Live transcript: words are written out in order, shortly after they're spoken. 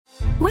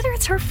Whether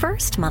it's her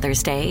first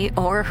Mother's Day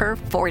or her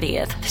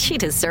 40th, she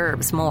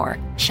deserves more.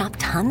 Shop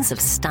tons of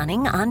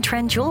stunning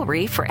on-trend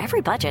jewelry for every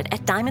budget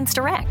at Diamonds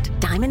Direct.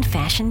 Diamond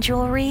fashion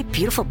jewelry,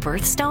 beautiful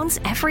birthstones,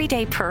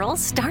 everyday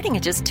pearls starting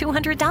at just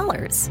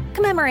 $200.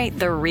 Commemorate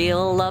the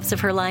real loves of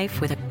her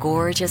life with a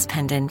gorgeous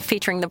pendant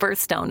featuring the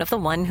birthstone of the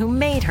one who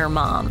made her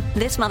mom.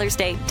 This Mother's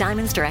Day,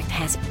 Diamonds Direct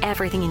has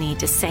everything you need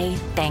to say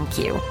thank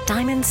you.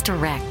 Diamonds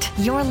Direct.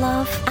 Your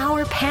love,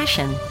 our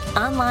passion.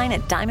 Online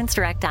at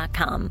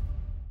diamondsdirect.com.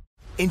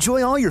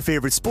 Enjoy all your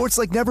favorite sports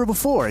like never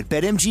before at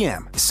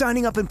BetMGM.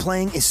 Signing up and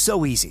playing is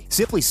so easy.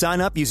 Simply sign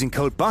up using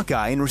code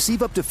Buckeye and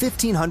receive up to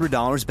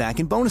 $1,500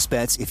 back in bonus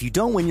bets if you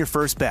don't win your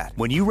first bet.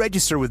 When you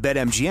register with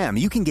BetMGM,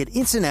 you can get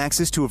instant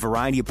access to a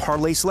variety of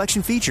parlay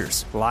selection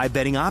features, live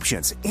betting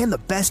options, and the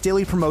best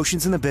daily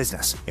promotions in the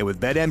business. And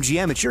with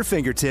BetMGM at your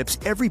fingertips,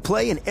 every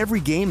play and every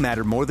game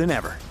matter more than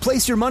ever.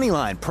 Place your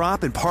moneyline,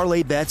 prop, and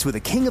parlay bets with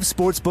the king of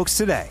sportsbooks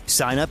today.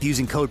 Sign up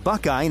using code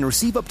Buckeye and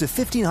receive up to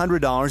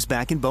 $1,500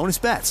 back in bonus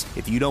bets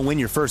if you don't win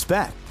your first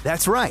bet.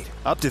 That's right,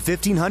 up to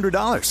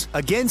 $1,500.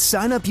 Again,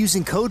 sign up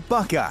using code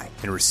Buckeye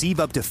and receive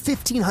up to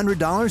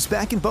 $1,500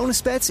 back in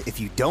bonus bets if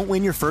you don't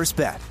win your first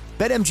bet.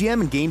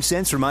 BetMGM and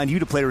GameSense remind you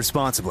to play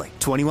responsibly.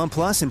 21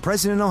 plus and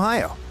present in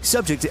Ohio.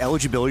 Subject to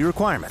eligibility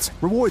requirements.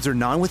 Rewards are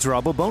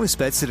non-withdrawable bonus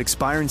bets that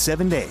expire in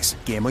 7 days.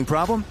 Gambling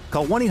problem?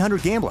 Call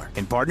 1-800-GAMBLER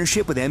in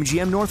partnership with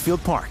MGM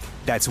Northfield Park.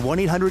 That's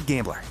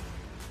 1-800-GAMBLER.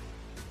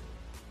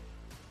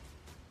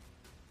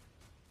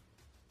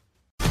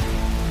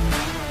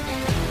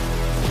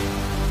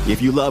 If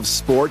you love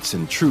sports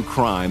and true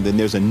crime, then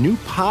there's a new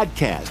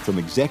podcast from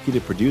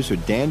executive producer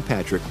Dan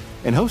Patrick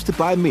and hosted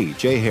by me,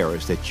 Jay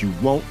Harris, that you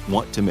won't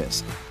want to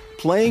miss.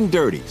 Playing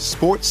Dirty: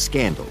 Sports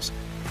Scandals.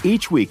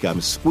 Each week, I'm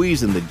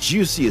squeezing the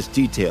juiciest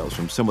details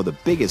from some of the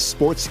biggest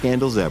sports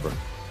scandals ever.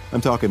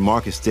 I'm talking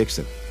Marcus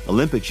Dixon,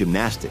 Olympic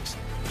gymnastics,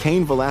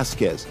 Cain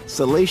Velasquez,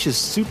 salacious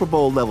Super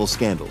Bowl-level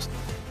scandals.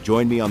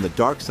 Join me on the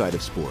dark side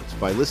of sports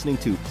by listening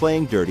to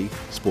Playing Dirty: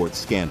 Sports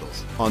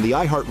Scandals on the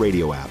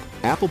iHeartRadio app,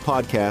 Apple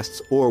Podcasts,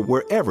 or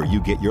wherever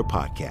you get your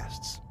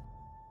podcasts.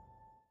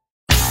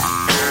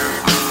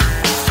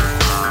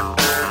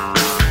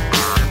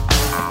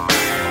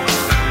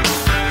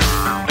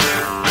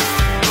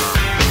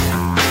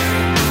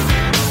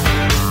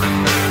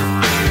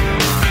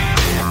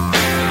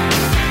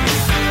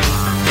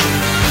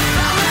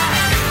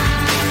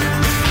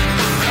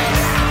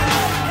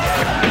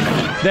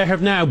 There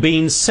have now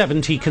been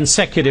 70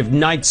 consecutive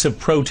nights of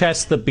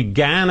protests that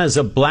began as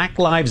a Black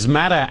Lives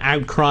Matter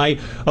outcry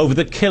over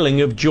the killing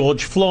of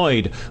George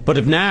Floyd, but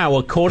have now,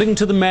 according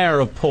to the mayor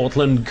of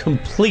Portland,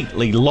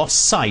 completely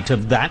lost sight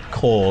of that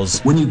cause.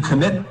 When you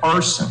commit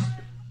arson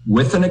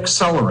with an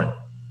accelerant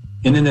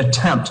in an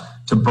attempt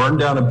to burn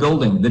down a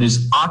building that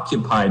is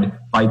occupied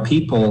by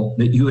people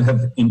that you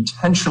have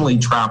intentionally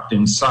trapped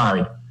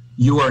inside,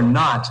 you are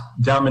not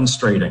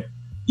demonstrating.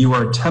 You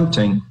are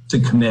attempting to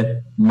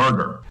commit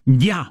murder.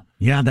 Yeah,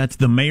 that's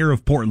the mayor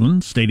of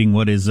Portland stating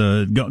what is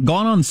gone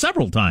on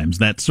several times,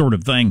 that sort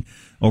of thing,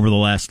 over the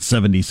last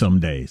 70-some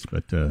days.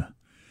 But,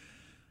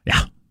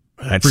 yeah.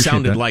 That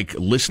sounded like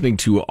listening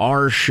to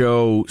our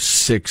show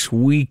 6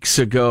 weeks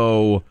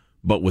ago,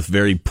 but with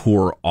very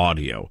poor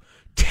audio.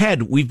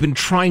 Ted, we've been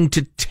trying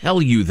to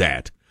tell you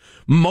that.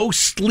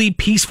 Mostly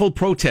peaceful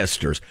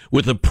protesters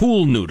with a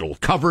pool noodle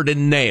covered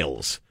in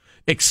nails,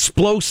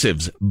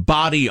 explosives,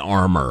 body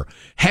armor,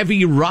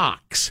 heavy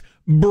rocks,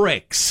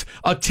 bricks,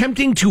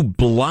 attempting to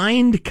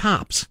blind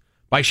cops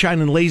by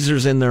shining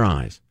lasers in their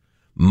eyes.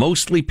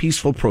 Mostly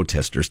peaceful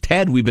protesters.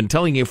 Ted, we've been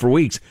telling you for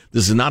weeks,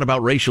 this is not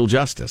about racial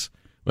justice.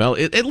 Well,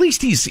 at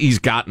least he's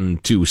gotten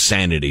to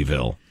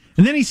Sanityville.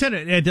 And then he said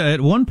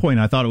at one point,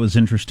 I thought it was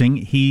interesting.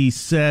 He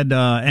said,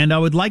 and I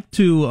would like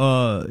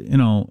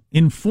to,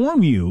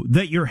 inform you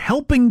that you're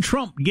helping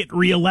Trump get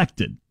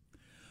reelected,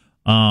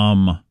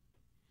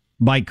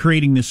 by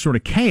creating this sort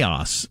of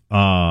chaos.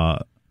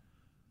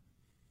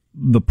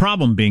 The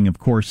problem being, of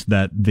course,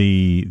 that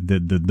the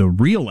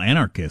real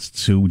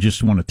anarchists who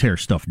just want to tear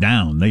stuff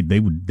down, they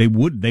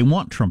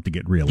want Trump to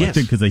get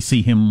reelected because they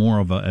see him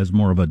as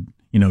more of a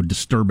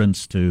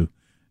disturbance to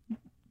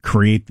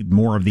create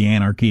more of the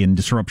anarchy and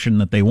disruption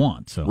that they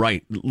want. So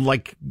right,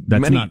 like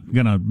that's not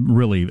going to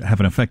really have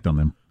an effect on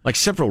them. Like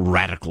several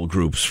radical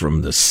groups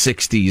from the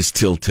 60s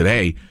till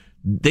today,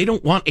 they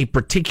don't want a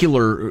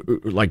particular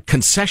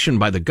concession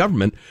by the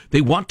government.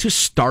 They want to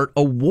start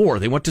a war.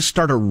 They want to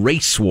start a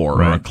race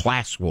war or a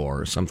class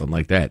war or something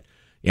like that.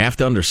 You have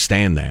to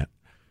understand that.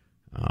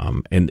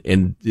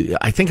 And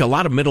I think a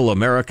lot of middle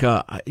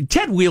America,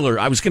 Ted Wheeler,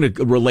 I was going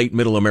to relate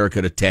middle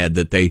America to Ted,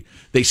 that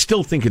they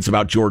still think it's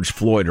about George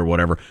Floyd or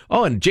whatever.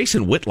 Oh, and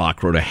Jason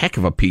Whitlock wrote a heck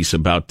of a piece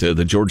about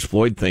the George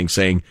Floyd thing,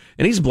 saying,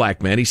 and he's a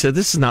black man, he said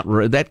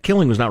that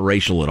killing was not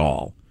racial at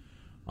all.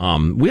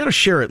 We ought to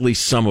share at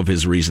least some of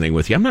his reasoning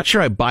with you. I'm not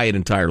sure I buy it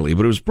entirely,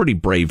 but it was a pretty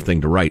brave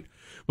thing to write.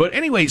 But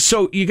anyway,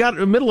 so you got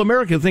middle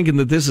America thinking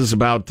that this is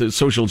about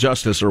social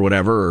justice or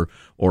whatever,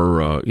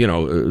 or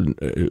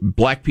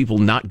black people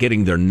not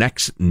getting their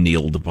necks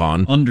kneeled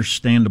upon.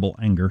 Understandable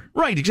anger.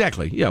 Right,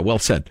 exactly. Yeah, well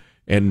said.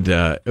 And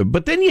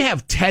but then you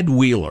have Ted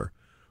Wheeler,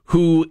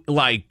 who,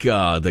 like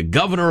the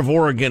governor of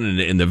Oregon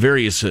and the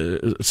various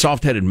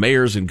soft-headed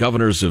mayors and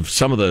governors of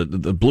some of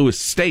the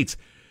bluest states,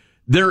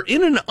 they're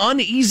in an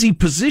uneasy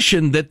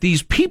position that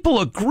these people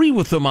agree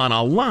with them on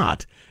a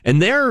lot,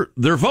 and they're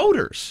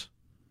voters.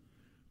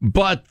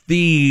 But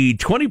the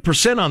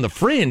 20% on the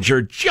fringe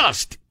are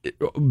just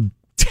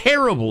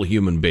terrible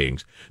human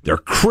beings. They're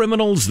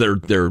criminals.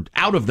 They're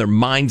out of their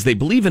minds. They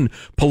believe in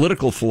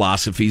political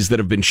philosophies that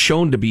have been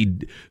shown to be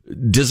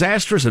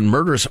disastrous and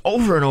murderous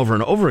over and over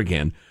and over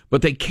again.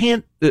 But they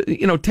can't,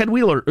 Ted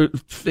Wheeler,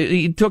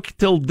 he took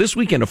till this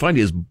weekend to find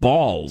his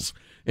balls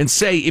and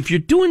say, if you're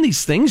doing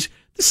these things,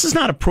 this is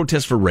not a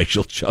protest for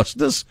racial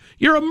justice.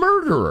 You're a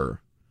murderer.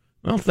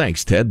 Well,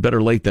 thanks, Ted.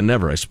 Better late than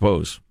never, I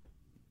suppose.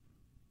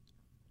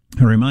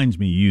 It reminds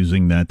me,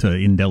 using that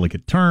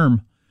indelicate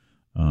term,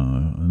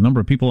 a number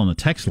of people on the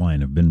text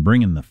line have been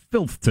bringing the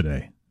filth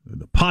today,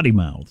 the potty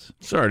mouths.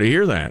 Sorry to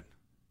hear that.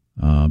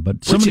 But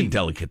what's a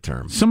delicate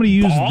term? Somebody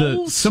used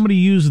the Somebody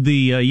used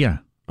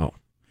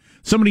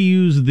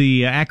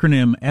the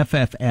acronym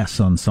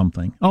FFS on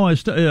something. Oh,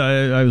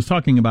 I was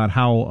talking about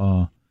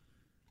how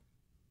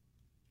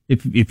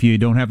if you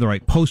don't have the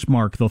right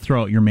postmark, they'll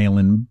throw out your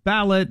mail-in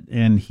ballot.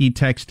 And he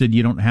texted,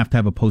 you don't have to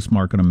have a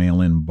postmark on a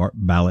mail-in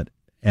ballot.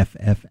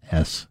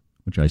 FFS,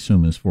 which I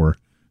assume is for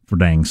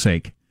dang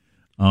sake.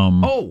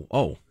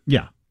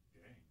 Yeah.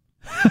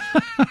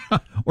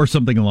 Or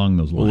something along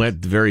those lines. Well,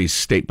 that varies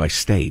state by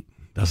state,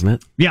 doesn't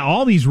it? Yeah,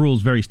 all these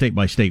rules vary state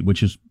by state,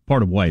 which is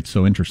part of why it's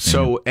so interesting.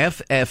 So,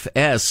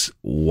 FFS,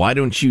 why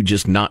don't you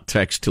just not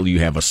text till you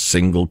have a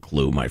single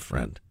clue, my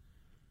friend?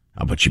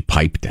 How about you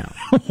pipe down?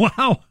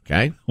 Wow.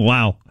 Okay.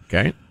 Wow.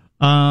 Okay.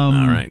 All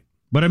right.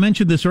 But I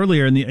mentioned this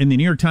earlier in the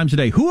New York Times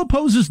today. Who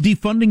opposes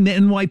defunding the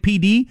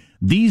NYPD?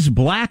 These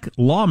black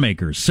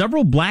lawmakers.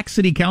 Several black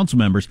city council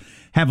members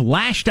have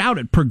lashed out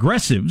at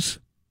progressives,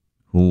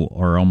 who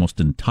are almost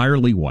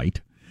entirely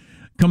white,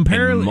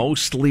 and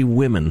mostly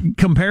women,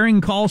 comparing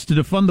calls to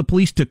defund the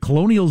police to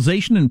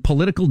colonialization and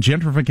political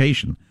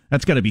gentrification.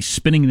 That's got to be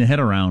spinning the head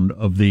around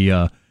of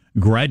the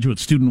graduate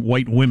student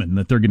white women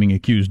that they're getting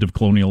accused of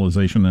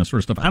colonialization and that sort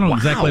of stuff. I don't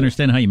exactly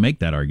understand how you make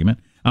that argument.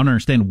 I don't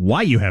understand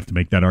why you have to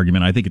make that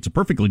argument. I think it's a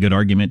perfectly good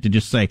argument to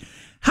just say,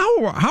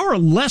 how are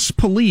less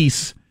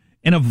police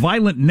in a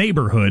violent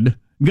neighborhood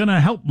going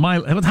to help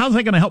how's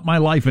that going to help my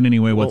life in any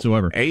way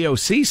whatsoever?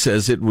 AOC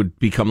says it would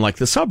become like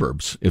the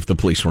suburbs if the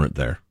police weren't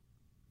there.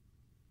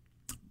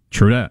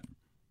 True that.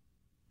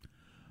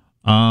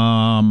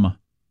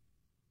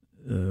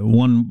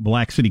 One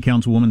black city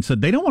councilwoman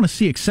said, they don't want to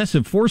see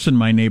excessive force in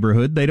my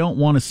neighborhood. They don't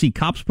want to see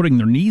cops putting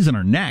their knees in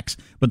our necks,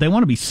 but they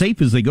want to be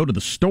safe as they go to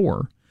the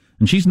store.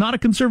 And she's not a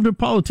conservative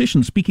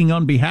politician speaking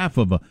on behalf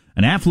of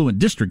an affluent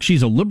district.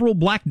 She's a liberal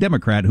black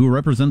Democrat who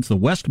represents the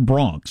West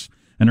Bronx,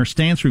 and her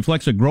stance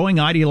reflects a growing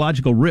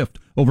ideological rift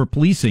over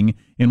policing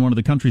in one of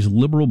the country's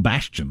liberal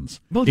bastions.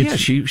 Well,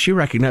 she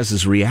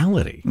recognizes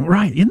reality.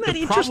 Right. Isn't that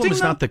interesting? The problem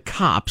is not the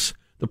cops.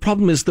 The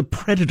problem is the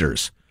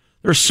predators.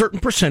 There are a certain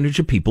percentage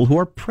of people who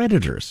are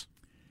predators.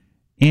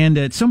 And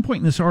at some point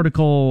in this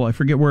article, I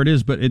forget where it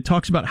is, but it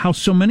talks about how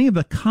so many of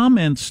the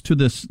comments to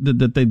this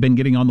that they've been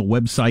getting on the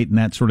website and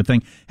that sort of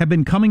thing have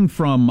been coming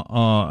from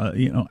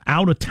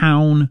out of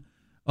town,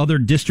 other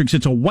districts.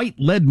 It's a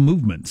white-led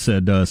movement,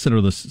 said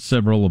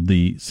several of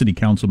the city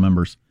council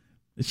members.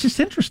 It's just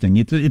interesting.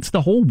 It's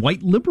the whole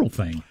white liberal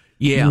thing.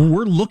 Yeah,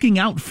 we're looking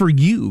out for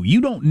you. You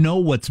don't know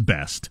what's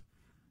best,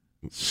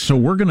 so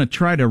we're going to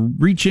try to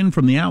reach in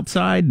from the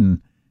outside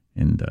and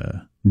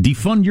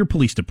defund your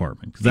police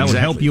department, because that would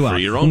help you out for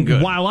your own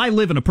good. While I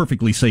live in a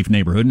perfectly safe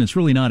neighborhood, and it's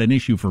really not an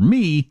issue for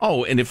me.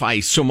 Oh, and if I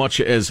so much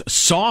as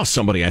saw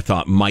somebody I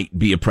thought might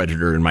be a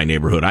predator in my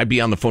neighborhood, I'd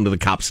be on the phone to the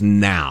cops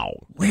now.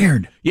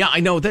 Weird. Yeah, I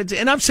know that,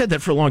 and I've said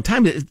that for a long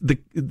time.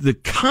 The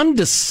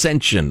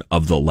condescension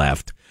of the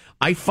left,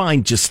 I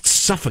find just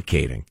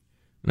suffocating,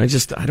 and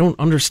I don't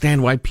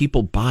understand why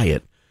people buy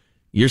it.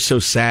 You're so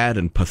sad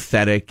and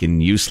pathetic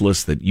and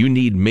useless that you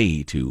need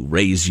me to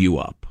raise you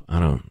up. I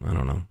don't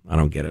know. I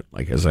don't get it.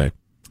 Like I say,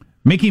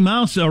 Mickey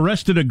Mouse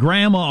arrested a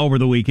grandma over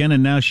the weekend,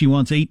 and now she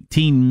wants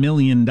 $18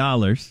 million.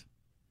 Up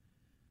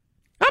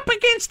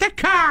against a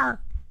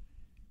car.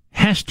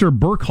 Hester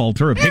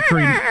Burkhalter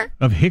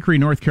of Hickory,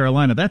 North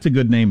Carolina. That's a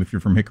good name if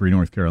you're from Hickory,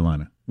 North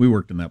Carolina. We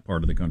worked in that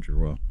part of the country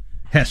well.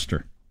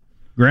 Hester.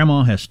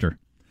 Grandma Hester.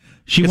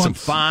 She wants some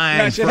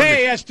fine. I said,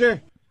 hey,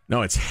 Hester.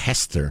 No, it's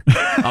Hester.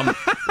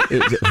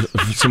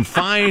 Some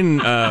fine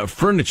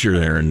furniture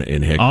there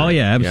in Hickory. Oh,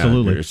 yeah,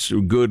 absolutely. Yeah, it's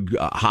good,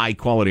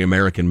 high-quality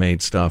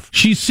American-made stuff.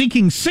 She's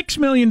seeking $6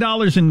 million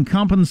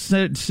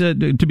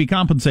to be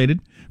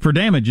compensated for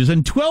damages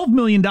and $12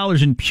 million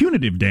in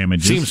punitive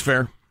damages. Seems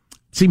fair.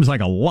 Seems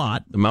like a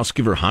lot. The mouse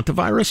give her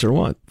hantavirus or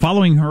what?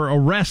 Following her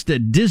arrest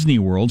at Disney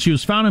World, she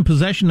was found in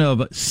possession of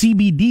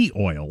CBD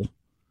oil,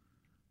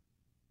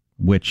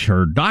 which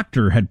her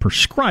doctor had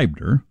prescribed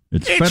her.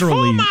 It's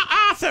federally... for my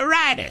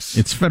arthritis.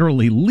 It's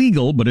federally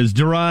legal, but is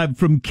derived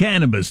from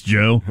cannabis,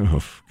 Joe.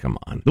 Oh, come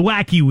on. The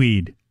wacky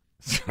weed.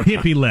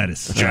 Hippie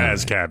lettuce.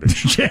 Jazz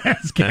cabbage.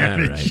 Jazz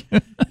cabbage. All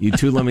right. You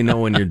two let me know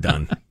when you're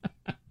done.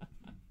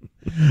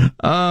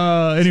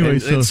 Anyway,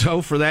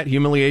 so for that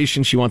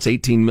humiliation, she wants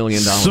 $18 million.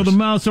 So the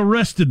mouse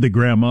arrested the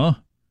grandma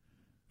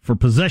for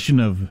possession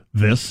of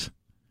this,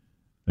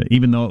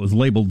 even though it was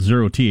labeled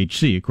 0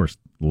 THC. Of course,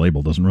 the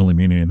label doesn't really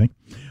mean anything.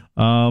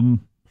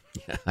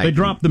 They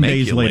dropped them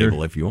days later.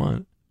 Label if you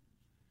want.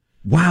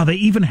 Wow, they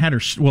even had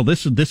her. Well,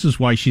 this is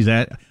why she's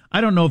at.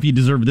 I don't know if you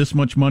deserve this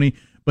much money,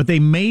 but they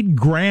made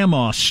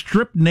grandma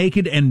strip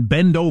naked and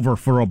bend over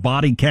for a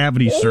body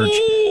cavity search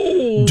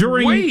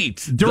during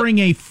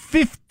a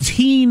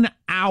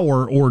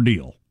 15-hour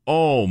ordeal.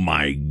 Oh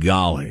my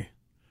golly!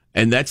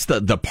 And that's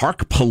the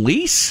park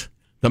police,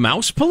 the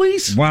mouse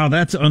police. Wow,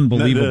 that's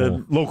unbelievable.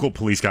 The local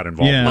police got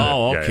involved. Yeah. With it.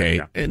 Oh, okay.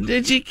 Yeah. And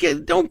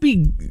don't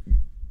be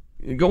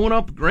going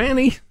up,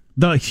 Granny.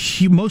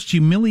 The most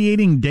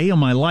humiliating day of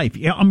my life.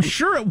 Yeah, I'm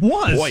sure it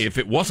was. Boy, if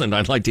it wasn't,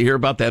 I'd like to hear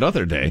about that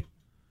other day.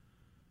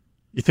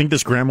 You think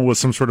this grandma was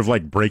some sort of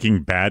like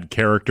Breaking Bad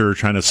character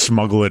trying to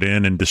smuggle it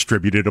in and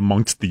distribute it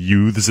amongst the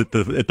youths at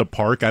the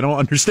park? I don't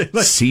understand.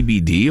 Like,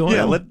 CBD oil?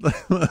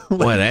 Yeah,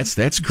 boy,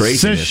 that's crazy.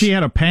 Says she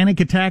had a panic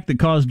attack that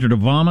caused her to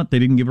vomit. They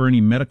didn't give her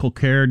any medical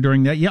care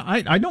during that. Yeah,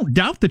 I don't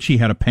doubt that she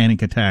had a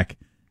panic attack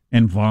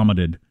and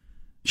vomited.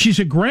 She's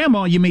a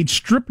grandma you made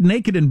strip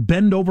naked and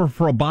bend over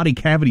for a body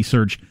cavity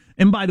search.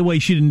 And by the way,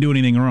 she didn't do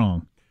anything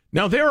wrong.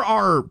 Now, there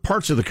are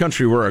parts of the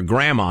country where a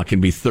grandma can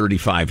be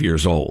 35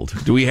 years old.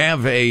 Do we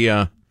have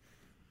an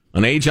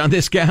age on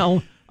this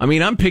gal? I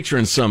mean, I'm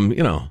picturing some,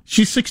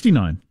 She's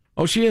 69.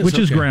 Oh, she is? Which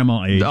is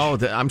grandma age. Oh,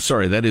 I'm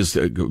sorry. That is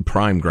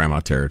prime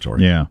grandma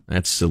territory. Yeah.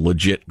 That's a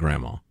legit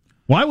grandma.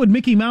 Why would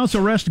Mickey Mouse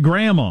arrest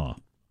grandma?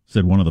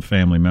 Said one of the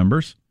family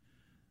members.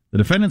 The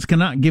defendants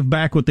cannot give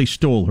back what they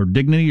stole, her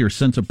dignity, her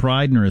sense of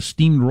pride, and her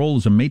esteemed role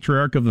as a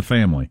matriarch of the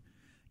family.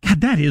 God,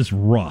 that is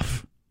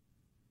rough.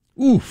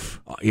 Oof.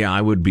 Yeah,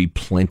 I would be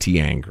plenty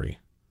angry.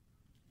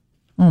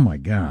 Oh, my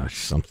gosh.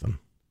 Something.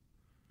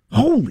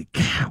 Holy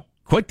cow.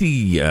 Quite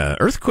the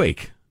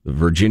earthquake, the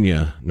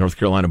Virginia-North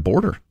Carolina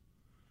border.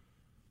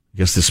 I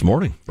guess this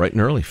morning, bright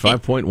and early,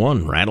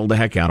 5.1, rattled the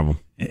heck out of them.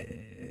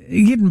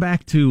 Getting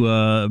back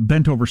to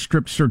bent-over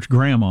strip search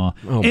grandma,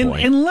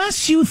 boy.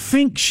 Unless you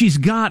think she's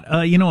got,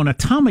 an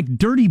atomic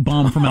dirty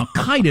bomb from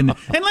Al-Qaeda,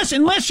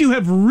 unless you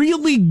have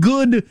really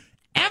good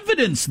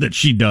evidence that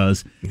she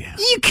does,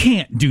 you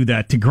can't do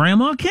that to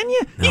grandma, can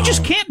you? No. You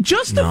just can't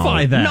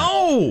justify that.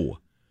 No.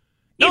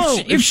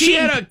 If she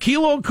had a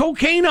kilo of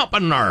cocaine up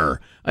in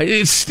her,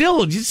 it's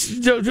still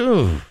just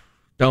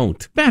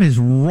don't. That is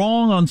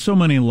wrong on so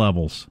many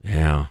levels.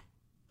 Yeah.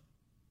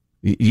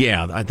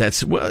 Yeah,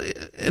 that's well,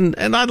 and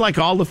I'd like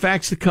all the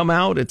facts to come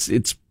out.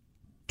 It's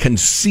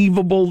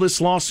conceivable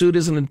this lawsuit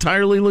isn't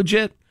entirely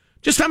legit.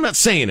 I'm not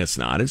saying it's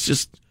not. It's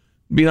just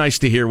be nice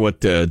to hear what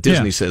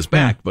Disney says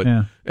back. But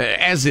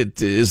as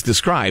it is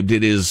described,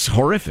 it is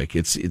horrific.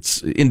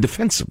 It's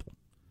indefensible.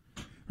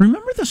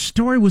 Remember the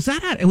story? I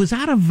think it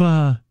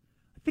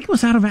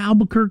was out of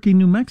Albuquerque,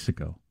 New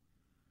Mexico.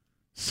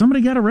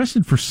 Somebody got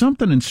arrested for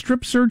something and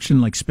strip search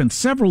and spent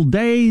several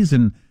days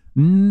and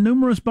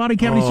numerous body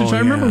cavity searches. I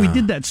remember we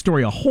did that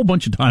story a whole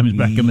bunch of times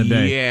back in the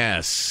day.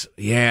 Yes.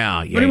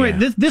 Yeah. But anyway,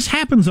 this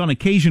happens on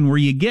occasion where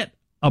you get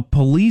a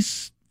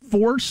police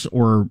force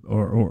or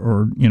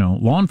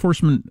law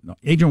enforcement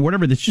agent or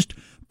whatever that's just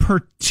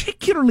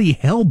particularly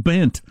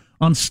hell-bent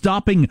on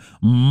stopping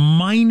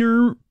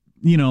minor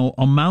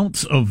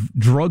amounts of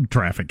drug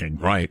trafficking.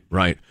 Right.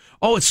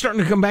 Oh, it's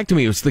starting to come back to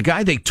me. It was the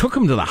guy, they took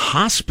him to the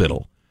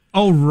hospital.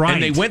 Oh, right.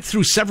 And they went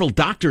through several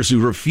doctors who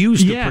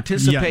refused to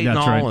participate and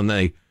all, right. And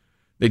they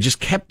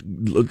just kept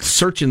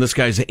searching this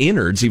guy's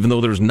innards, even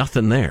though there was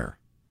nothing there.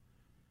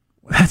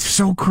 That's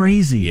so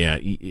crazy.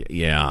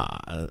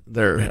 Yeah.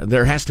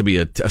 There has to be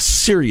a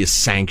serious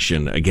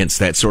sanction against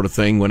that sort of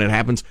thing when it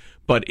happens,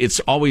 but it's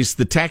always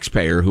the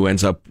taxpayer who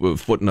ends up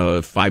footing a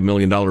 $5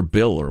 million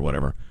bill or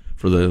whatever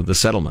for the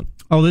settlement.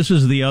 Oh, this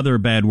is the other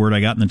bad word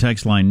I got in the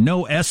text line.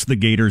 No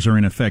S-the-gators are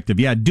ineffective.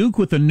 Yeah, Duke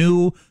with a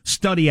new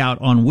study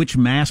out on which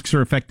masks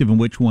are effective and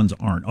which ones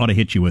aren't. Ought to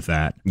hit you with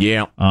that.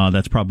 Yeah.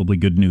 That's probably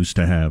good news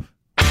to have.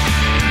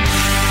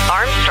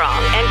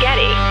 Armstrong and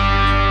Getty.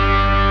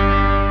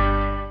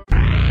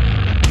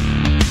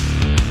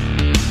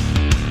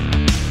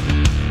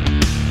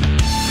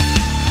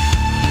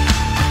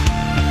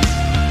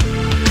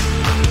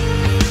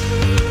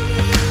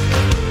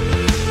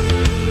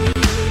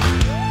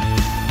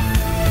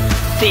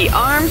 The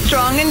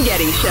Armstrong and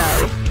Getty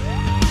Show.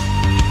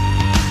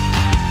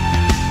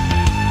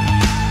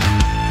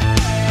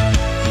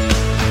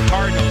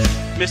 Cardinals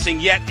missing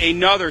yet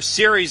another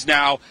series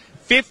now.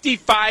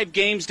 55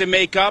 games to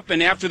make up,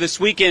 and after this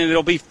weekend,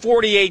 it'll be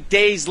 48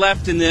 days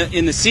left in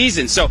the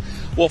season. So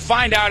we'll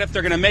find out if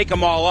they're going to make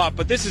them all up.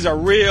 But this is a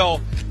real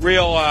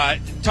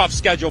tough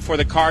schedule for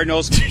the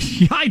Cardinals.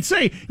 I'd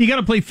say you got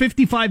to play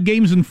 55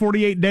 games in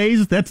 48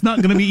 days. That's not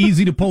going to be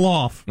easy to pull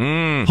off.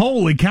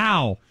 Holy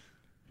cow.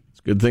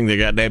 Good thing they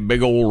got that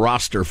big old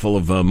roster full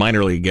of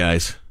minor league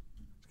guys.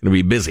 It's going to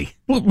be busy.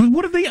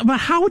 What have they? But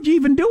how would you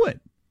even do it?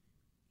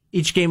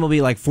 each game will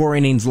be like 4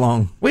 innings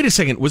long. Wait a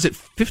second. Was it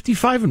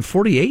 55 and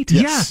 48?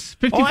 Yes.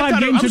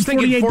 55 games in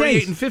 48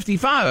 days. And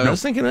 55. I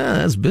was thinking,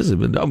 that's busy.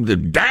 But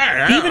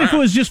even if it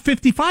was just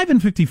 55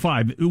 and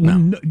 55,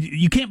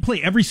 you can't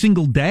play every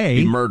single day.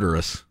 Be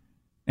murderous.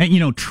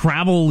 And,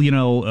 travel,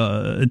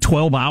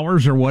 12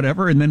 hours or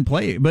whatever and then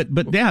play.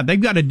 But yeah,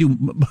 they've got to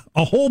do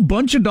a whole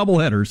bunch of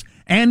doubleheaders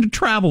and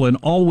travel and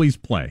always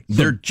play. So,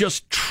 they're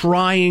just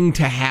trying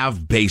to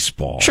have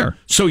baseball. Sure.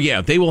 So,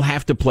 yeah, they will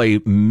have to play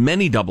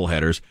many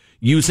doubleheaders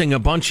using a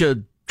bunch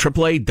of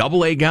AAA,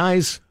 AA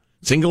guys,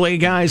 single A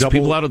guys,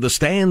 people out of the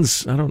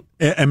stands.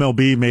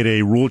 MLB made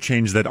a rule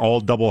change that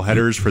all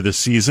doubleheaders for this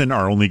season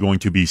are only going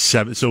to be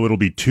 7, so it'll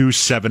be 2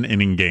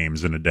 7-inning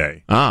games in a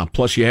day.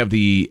 Plus you have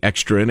the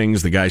extra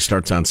innings. The guy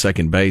starts on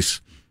second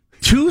base.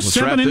 2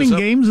 7-inning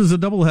games is a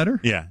doubleheader?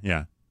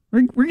 Yeah.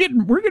 We're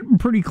getting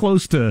pretty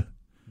close to,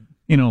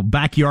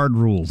 backyard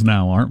rules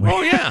now, aren't we?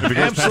 Oh yeah, if it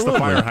goes past the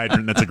fire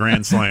hydrant, that's a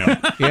grand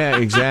slam. Yeah,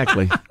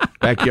 exactly.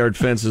 Backyard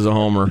fence is a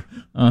homer.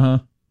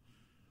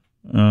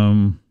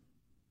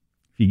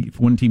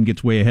 If one team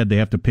gets way ahead, they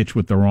have to pitch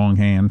with the wrong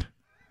hand.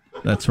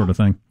 That sort of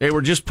thing. Hey,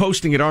 we're just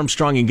posting at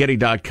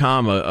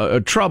ArmstrongandGetty.com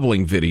a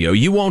troubling video.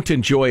 You won't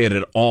enjoy it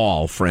at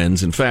all,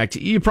 friends. In fact,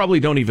 you probably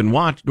don't even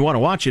want to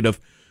watch it. Of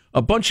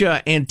a bunch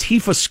of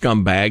Antifa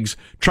scumbags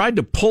tried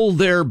to pull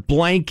their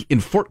blank in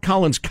Fort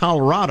Collins,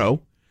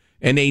 Colorado,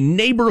 and a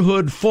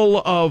neighborhood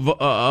full of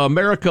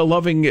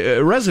America-loving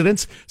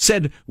residents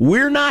said,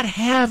 "We're not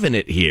having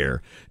it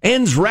here."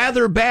 Ends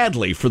rather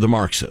badly for the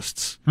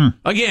Marxists.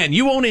 Again,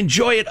 you won't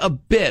enjoy it a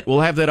bit.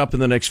 We'll have that up in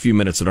the next few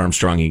minutes at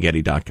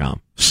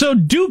ArmstrongandGetty.com. So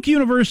Duke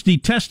University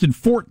tested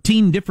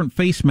 14 different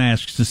face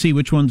masks to see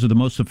which ones are the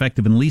most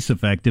effective and least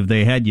effective.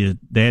 They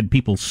had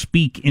people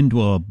speak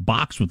into a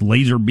box with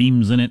laser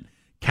beams in it,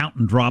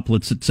 counting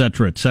droplets,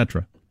 etc.,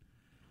 etc.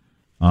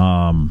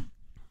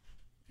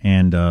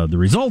 And the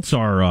results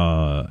are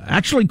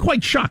actually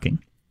quite shocking.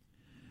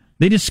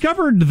 They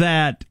discovered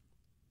that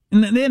the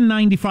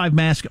N95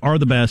 masks are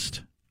the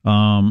best.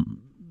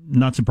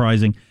 Not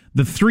surprising.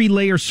 The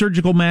 3-layer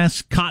surgical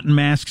masks, cotton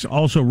masks,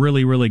 also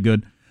really, really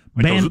good.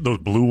 Those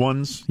blue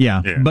ones?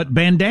 Yeah. But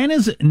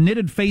bandanas,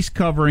 knitted face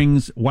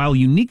coverings, while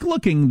unique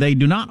looking, they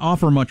do not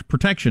offer much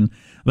protection.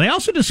 They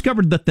also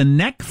discovered that the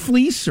neck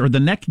fleece or the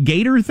neck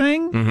gaiter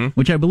thing,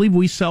 which I believe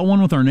we sell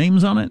one with our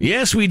names on it.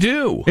 Yes, we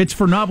do. It's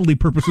for novelty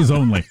purposes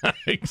only.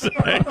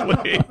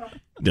 Exactly.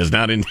 Is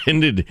not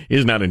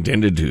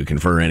intended to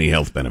confer any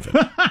health benefit.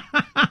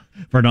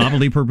 For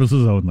novelty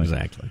purposes only.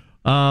 Exactly.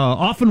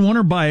 Often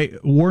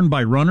worn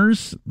by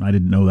runners. I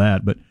didn't know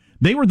that, but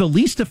they were the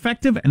least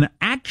effective and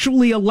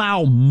actually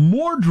allow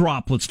more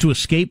droplets to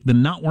escape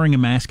than not wearing a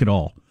mask at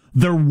all.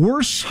 They're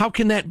worse. How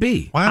can that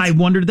be? What? I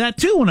wondered that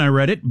too when I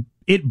read it.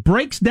 It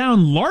breaks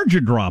down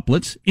larger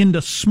droplets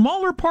into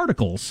smaller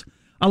particles,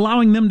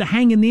 allowing them to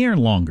hang in the air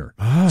longer.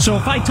 So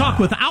if I talk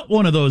without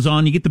one of those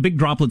on, you get the big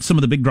droplets. Some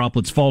of the big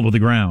droplets fall to the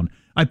ground.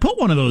 I put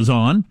one of those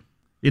on.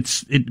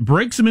 It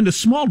breaks them into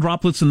small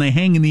droplets and they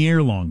hang in the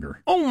air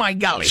longer. Oh my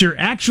golly. So you're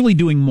actually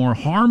doing more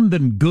harm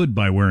than good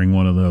by wearing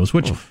one of those,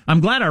 which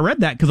I'm glad I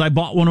read that because I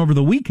bought one over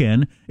the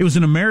weekend. It was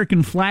an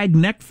American flag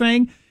neck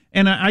thing,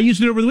 and I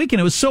used it over the weekend.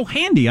 It was so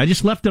handy. I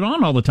just left it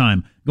on all the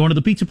time. Going to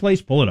the pizza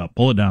place, pull it up,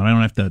 pull it down. I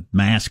don't have to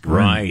mask.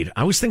 Right.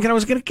 I was thinking I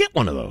was going to get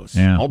one of those.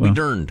 Yeah, I'll be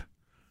darned.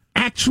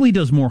 Actually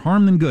does more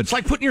harm than good. It's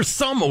like putting your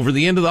thumb over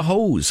the end of the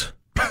hose.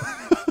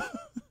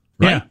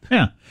 Right?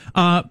 Yeah.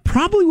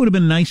 Probably would have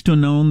been nice to have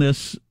known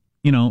this,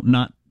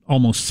 not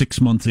almost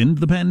 6 months into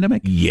the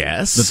pandemic.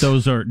 Yes. That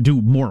those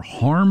do more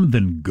harm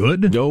than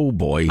good. Oh,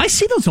 boy. I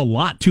see those a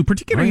lot, too,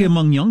 particularly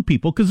among young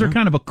people, because they're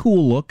kind of a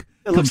cool look.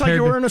 It looks like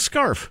you're wearing a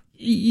scarf.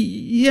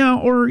 Yeah,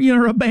 or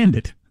you're a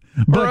bandit.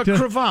 Or a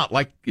cravat,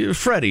 like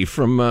Freddy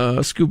from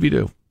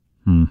Scooby-Doo.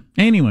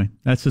 Anyway,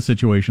 that's the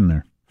situation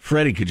there.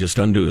 Freddy could just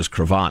undo his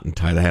cravat and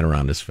tie the hat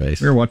around his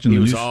face. We were watching. He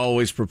was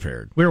always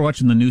prepared. We were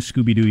watching the new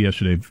Scooby-Doo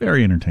yesterday.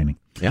 Very entertaining.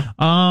 Yeah.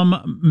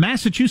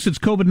 Massachusetts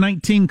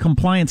COVID-19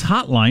 compliance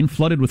hotline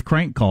flooded with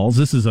crank calls.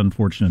 This is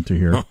unfortunate to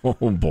hear.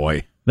 Oh,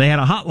 boy. They had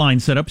a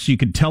hotline set up so you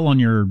could tell on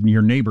your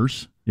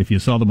neighbors if you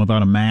saw them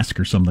without a mask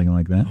or something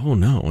like that. Oh,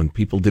 no. And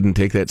people didn't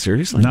take that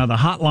seriously? Now, the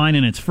hotline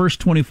in its first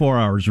 24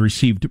 hours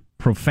received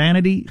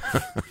profanity,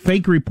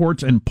 fake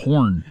reports, and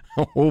porn.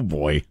 Oh,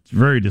 boy. It's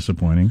very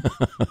disappointing.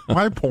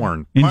 Why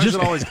porn? Why is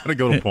it always got to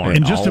go to porn?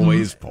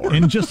 Porn.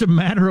 In just a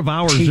matter of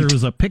hours, there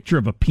was a picture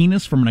of a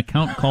penis from an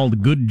account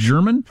called Good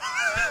German.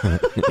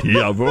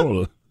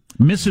 Jawohl.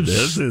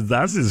 Missives.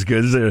 Das ist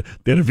good.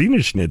 Der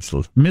Wiener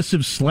Schnitzel.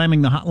 Missives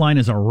slamming the hotline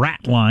as a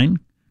rat line.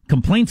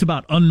 Complaints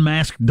about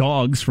unmasked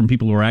dogs from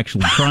people who are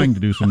actually trying to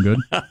do some good.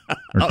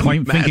 Or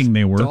thinking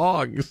they were.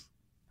 Dogs.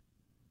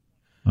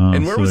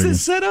 And where was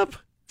this set up?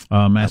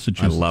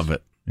 Massachusetts. I love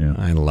it. Yeah.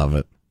 I love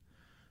it.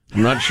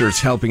 I'm not sure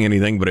it's helping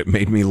anything, but it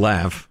made me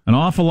laugh. An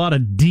awful lot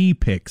of D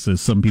pics, as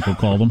some people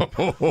call them.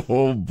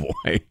 Oh,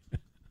 boy.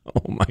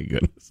 Oh, my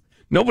goodness.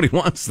 Nobody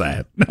wants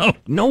that. No.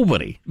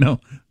 Nobody. No.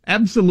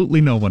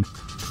 Absolutely no one.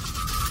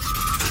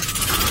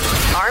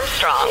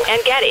 Armstrong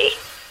and Getty.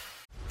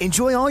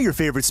 Enjoy all your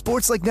favorite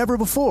sports like never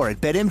before at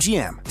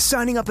BetMGM.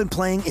 Signing up and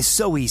playing is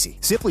so easy.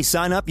 Simply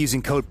sign up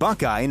using code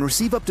Buckeye and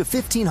receive up to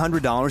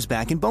 $1,500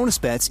 back in bonus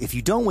bets if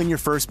you don't win your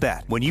first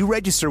bet. When you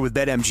register with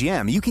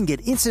BetMGM, you can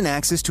get instant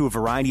access to a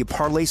variety of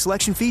parlay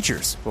selection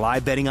features,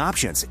 live betting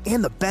options,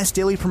 and the best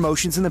daily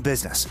promotions in the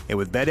business. And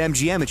with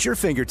BetMGM at your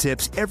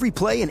fingertips, every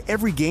play and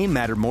every game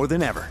matter more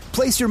than ever.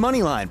 Place your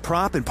moneyline,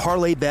 prop, and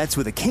parlay bets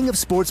with the king of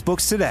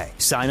sportsbooks today.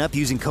 Sign up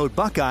using code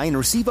Buckeye and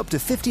receive up to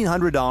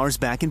 $1,500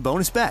 back in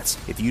bonus bets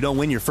if you don't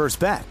win your first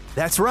bet.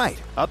 That's right,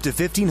 up to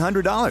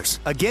 $1,500.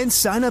 Again,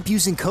 sign up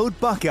using code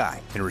Buckeye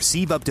and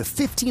receive up to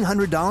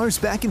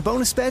 $1,500 back in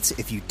bonus bets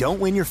if you don't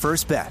win your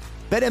first bet.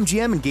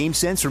 BetMGM and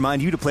GameSense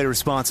remind you to play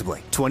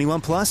responsibly.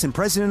 21 plus and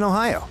present in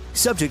Ohio.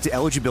 Subject to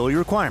eligibility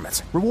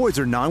requirements. Rewards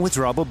are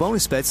non-withdrawable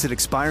bonus bets that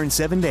expire in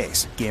 7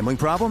 days. Gambling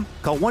problem?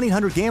 Call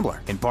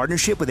 1-800-GAMBLER in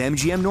partnership with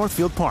MGM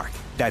Northfield Park.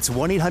 That's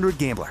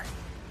 1-800-GAMBLER.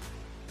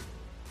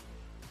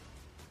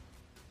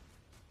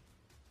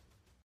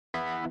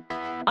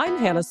 I'm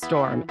Hannah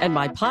Storm, and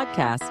my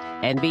podcast,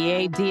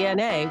 NBA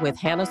DNA with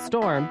Hannah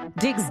Storm,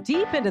 digs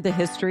deep into the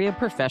history of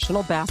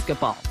professional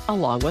basketball,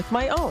 along with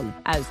my own,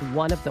 as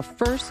one of the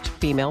first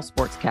female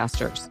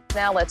sportscasters.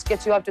 Now let's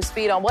get you up to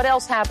speed on what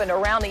else happened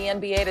around the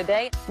NBA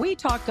today. We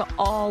talked to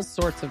all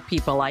sorts of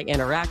people I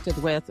interacted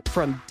with,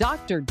 from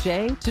Dr.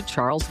 J to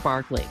Charles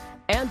Barkley,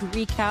 and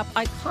recap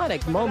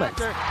iconic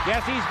moments.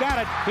 Yes, he's got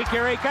it.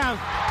 Here he comes.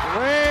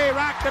 Way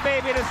rock the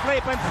baby to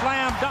sleep and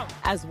slam dunk.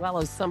 As well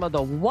as some of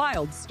the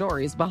wild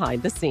stories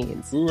behind the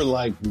scenes. We were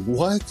like,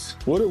 what?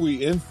 What are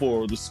we in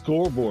for? The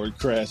scoreboard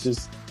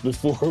crashes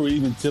before we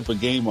even tip a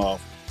game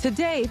off.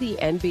 Today, the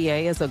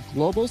NBA is a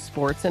global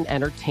sports and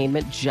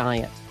entertainment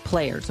giant.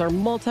 Players are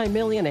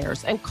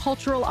multimillionaires and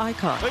cultural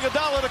icons.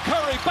 Iguodala to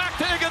Curry, back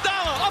to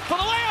Iguodala, up for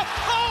the layup.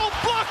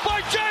 Oh, blocked by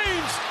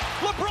James.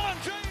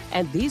 LeBron James.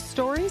 And these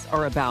stories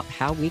are about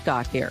how we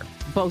got here,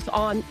 both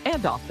on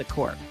and off the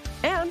court.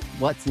 And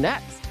what's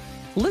next?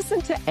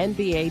 Listen to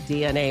NBA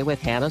DNA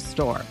with Hannah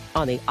Storm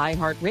on the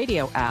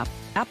iHeartRadio app,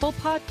 Apple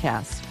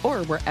Podcasts,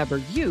 or wherever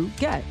you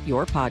get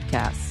your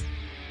podcasts.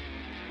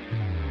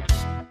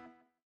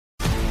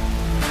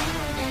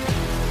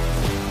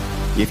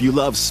 If you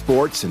love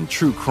sports and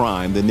true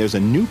crime, then there's a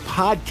new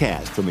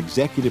podcast from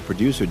executive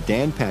producer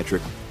Dan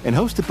Patrick and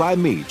hosted by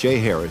me, Jay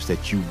Harris,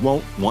 that you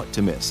won't want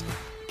to miss.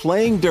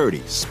 Playing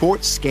Dirty: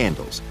 Sports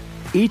Scandals.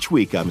 Each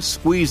week, I'm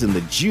squeezing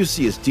the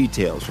juiciest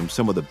details from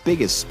some of the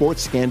biggest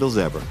sports scandals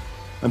ever.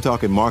 I'm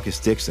talking Marcus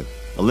Dixon,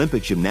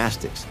 Olympic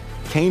gymnastics,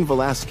 Cain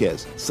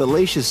Velasquez,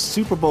 salacious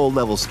Super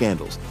Bowl-level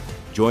scandals.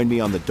 Join me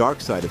on the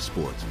dark side of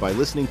sports by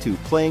listening to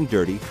Playing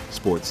Dirty: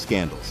 Sports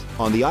Scandals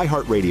on the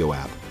iHeartRadio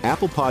app,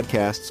 Apple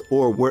Podcasts,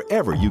 or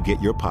wherever you get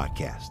your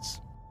podcasts.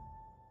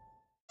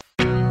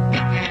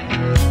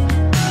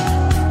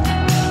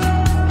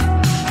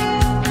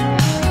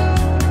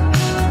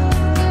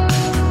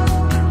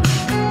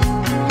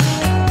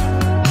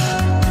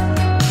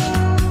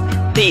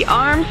 The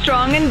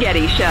Armstrong and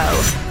Getty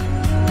Show.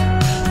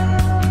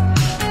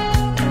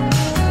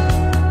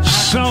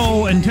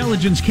 So,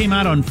 intelligence came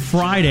out on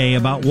Friday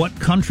about what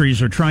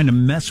countries are trying to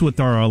mess with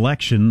our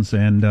elections,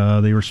 and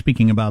they were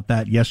speaking about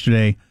that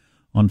yesterday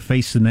on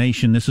Face the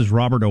Nation. This is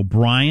Robert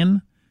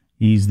O'Brien.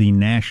 He's the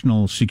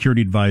National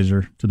Security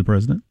Advisor to the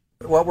President.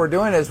 What we're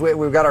doing is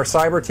we've got our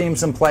cyber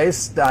teams in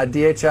place.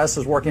 DHS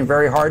is working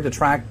very hard to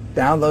track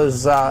down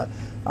those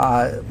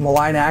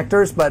malign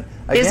actors. But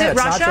again, is it it's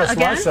Russia not just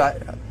again?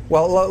 Russia.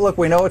 Well, look,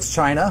 we know it's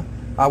China.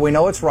 We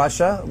know it's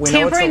Russia. We know it's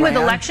tampering with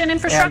Iran, election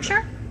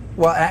infrastructure?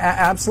 Well,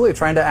 absolutely,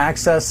 trying to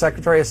access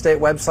Secretary of State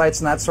websites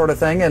and that sort of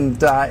thing, and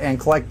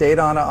collect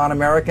data on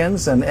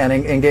Americans and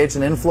engage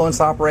in influence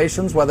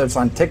operations, whether it's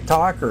on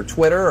TikTok or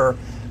Twitter or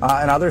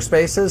in other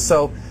spaces.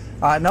 So,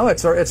 no,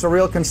 it's a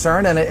real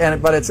concern,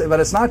 but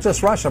it's not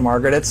just Russia,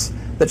 Margaret. It's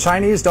the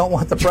Chinese don't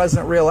want the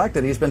president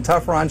reelected. He's been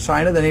tougher on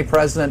China than any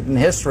president in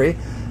history,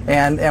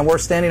 and we're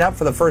standing up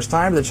for the first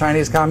time to the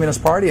Chinese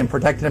Communist Party and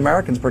protecting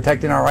Americans,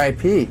 protecting our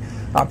IP,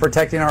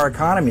 protecting our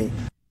economy.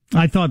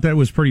 I thought that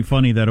was pretty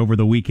funny that over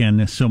the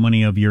weekend, so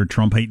many of your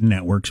Trump-hating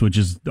networks, which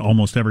is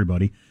almost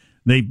everybody,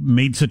 they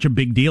made such a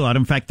big deal out.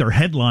 In fact, their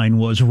headline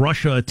was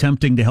Russia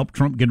attempting to help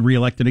Trump get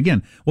reelected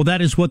again. Well,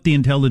 that is what the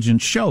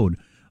intelligence showed.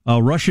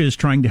 Russia is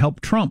trying to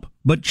help Trump,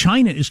 but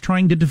China is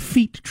trying to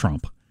defeat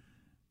Trump.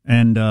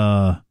 And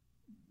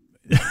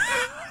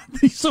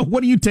so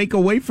what do you take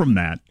away from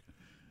that?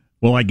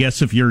 Well, I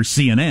guess if you're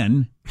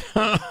CNN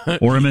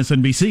or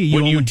MSNBC,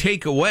 what you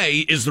take away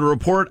is the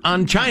report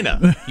on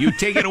China. You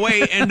take it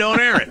away and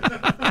don't air it.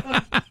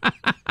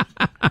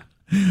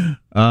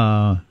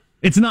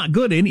 It's not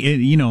good, at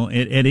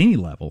any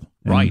level,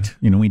 right?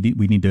 And, we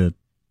need to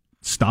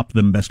stop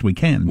them best we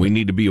can. We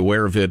need to be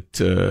aware of it,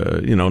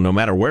 no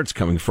matter where it's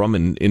coming from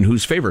and in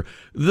whose favor.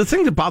 The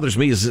thing that bothers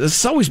me is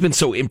it's always been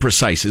so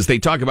imprecise as they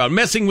talk about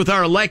messing with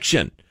our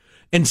election,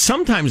 and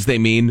sometimes they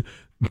mean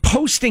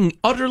posting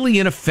utterly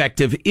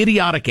ineffective,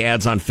 idiotic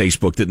ads on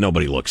Facebook that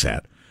nobody looks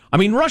at. I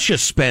mean, Russia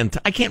spent,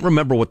 I can't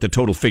remember what the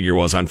total figure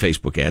was on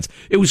Facebook ads.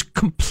 It was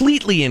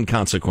completely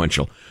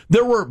inconsequential.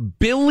 There were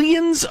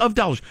billions of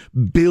dollars,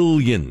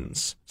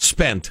 billions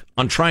spent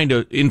on trying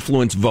to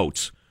influence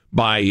votes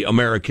by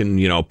American,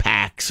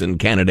 PACs and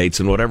candidates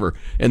and whatever.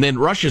 And then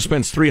Russia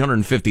spends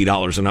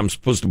 $350, and I'm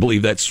supposed to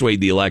believe that swayed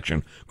the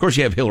election. Of course,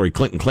 you have Hillary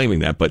Clinton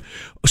claiming that, but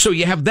so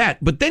you have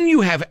that. But then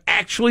you have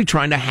actually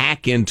trying to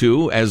hack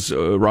into, as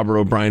Robert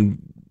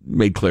O'Brien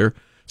made clear,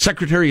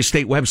 Secretary of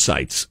State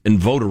websites and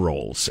voter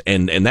rolls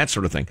and that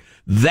sort of thing.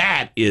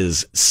 That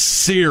is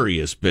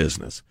serious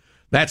business.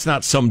 That's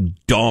not some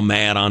dumb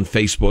ad on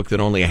Facebook that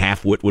only a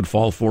half-wit would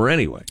fall for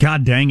anyway.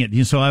 God dang it.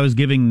 So I was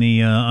giving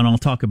the, and I'll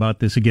talk about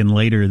this again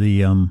later,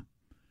 the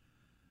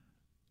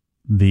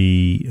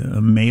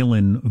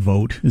mail-in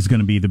vote is going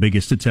to be the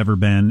biggest it's ever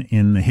been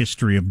in the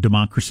history of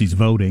democracy's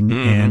voting.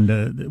 Mm-hmm.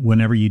 And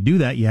whenever you do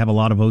that, you have a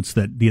lot of votes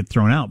that get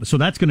thrown out. So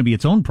that's going to be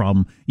its own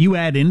problem. You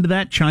add into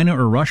that China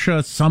or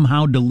Russia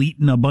somehow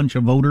deleting a bunch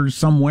of voters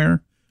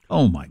somewhere.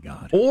 Oh, my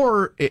God.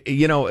 Or,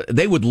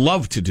 they would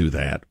love to do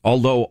that,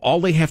 although all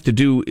they have to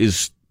do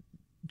is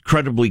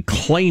credibly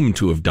claim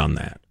to have done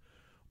that,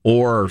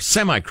 or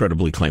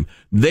semi-credibly claim.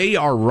 They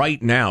are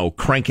right now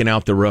cranking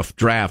out the rough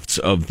drafts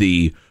of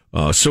the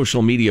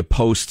social media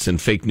posts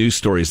and fake news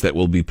stories that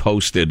will be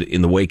posted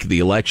in the wake of the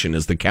election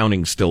as the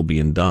counting's still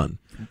being done.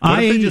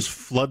 What if they just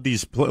flood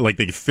these, like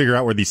they figure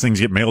out where these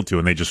things get mailed to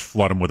and they just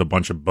flood them with a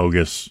bunch of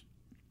bogus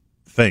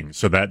things?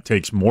 So that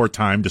takes more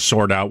time to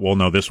sort out, well,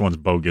 no, this one's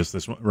bogus,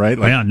 this one, right?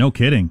 Yeah, no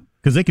kidding.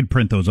 Because they could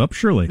print those up,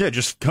 surely. Yeah,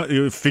 just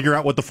figure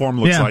out what the form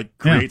looks like,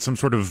 create some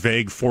sort of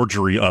vague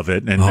forgery of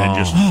it, and then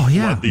just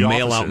flood the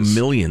mail offices. Out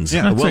millions.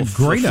 Yeah, that's a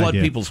great flood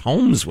idea. people's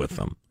homes with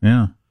them.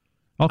 Yeah.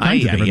 All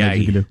kinds of different things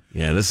you can do.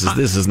 Yeah, this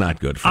is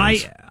not good,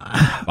 friends.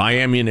 Buy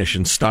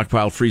ammunition,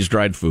 stockpile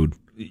freeze-dried food.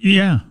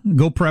 Yeah,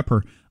 go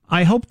prepper.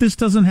 I hope this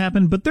doesn't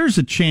happen, but there's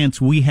a chance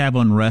we have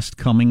unrest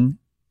coming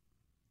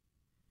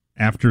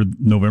after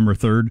November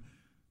 3rd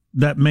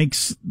that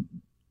makes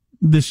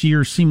this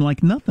year seem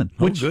like nothing.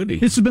 Goody.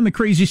 This has been the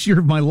craziest year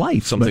of my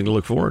life. Something to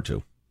look forward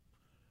to.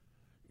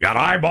 Got to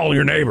eyeball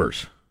your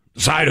neighbors.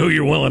 Decide who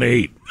you're willing to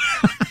eat.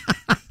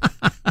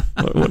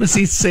 What does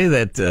he say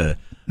that...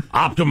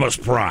 Optimus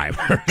Prime.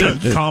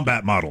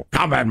 Combat model.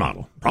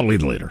 Probably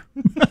the leader.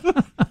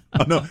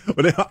 No,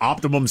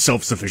 optimum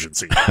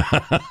self-sufficiency.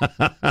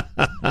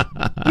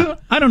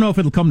 I don't know if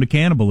it'll come to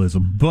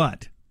cannibalism,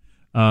 but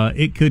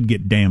it could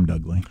get damned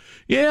ugly.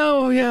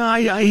 Yeah.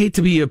 I hate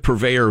to be a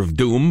purveyor of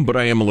doom, but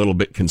I am a little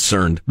bit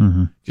concerned.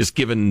 Mm-hmm. Just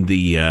given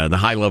the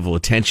high level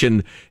of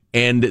tension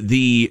and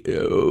the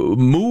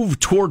move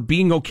toward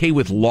being okay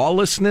with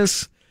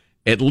lawlessness,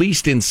 at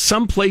least in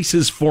some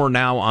places for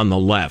now on the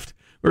left.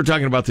 We were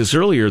talking about this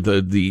earlier,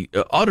 the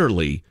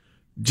utterly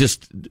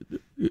just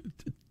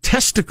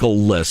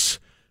testicle-less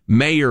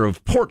mayor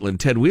of Portland,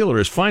 Ted Wheeler,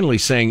 is finally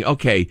saying,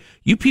 okay,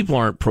 you people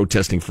aren't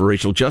protesting for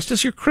racial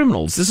justice, you're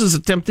criminals. This is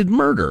attempted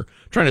murder,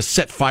 trying to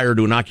set fire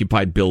to an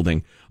occupied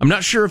building. I'm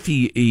not sure if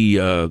he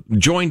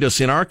joined us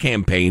in our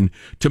campaign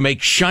to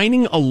make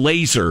shining a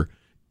laser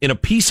in a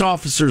peace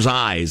officer's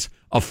eyes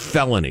a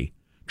felony.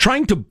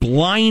 Trying to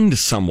blind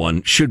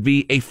someone should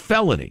be a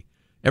felony.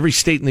 Every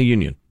state in the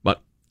union.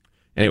 But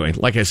anyway,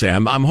 like I say,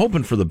 I'm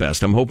hoping for the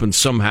best. I'm hoping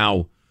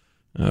somehow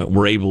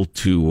we're able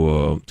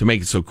to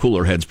make it so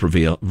cooler heads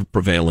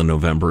prevail in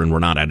November and we're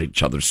not at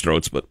each other's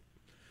throats. But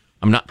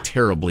I'm not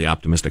terribly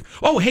optimistic.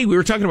 Oh, hey, we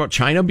were talking about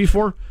China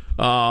before.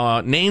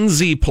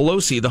 Nancy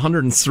Pelosi, the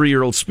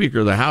 103-year-old Speaker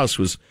of the House,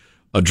 was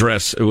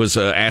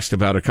asked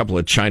about a couple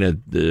of China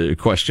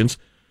questions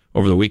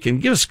over the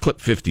weekend. Give us clip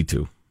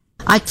 52.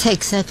 I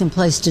take second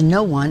place to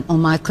no one on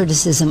my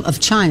criticism of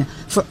China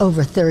for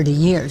over 30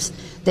 years.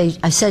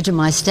 I said to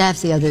my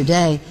staff the other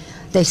day,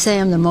 they say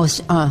I'm the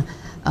most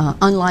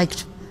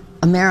unliked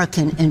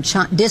American in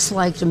China,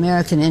 disliked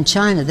American in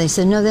China. They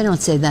said, no, they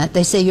don't say that.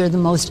 They say you're the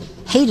most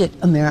hated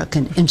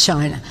American in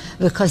China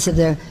because of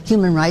their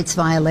human rights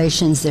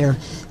violations, their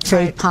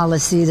trade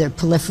policy, their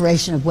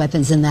proliferation of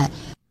weapons and that.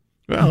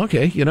 Well,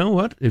 okay, you know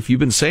what? If you've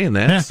been saying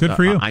that, yeah, good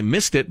for you. I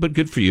missed it, but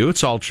good for you.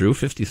 It's all true,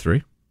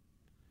 53.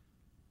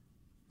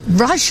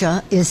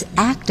 Russia is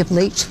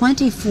actively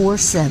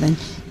 24/7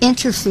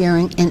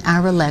 interfering in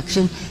our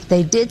election.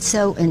 They did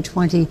so in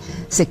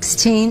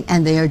 2016,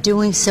 and they are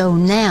doing so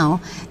now.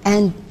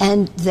 And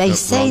they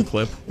say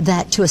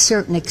that to a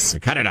certain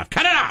extent. Cut it off!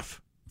 Cut it off!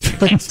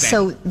 But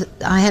so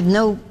I have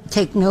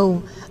take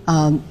no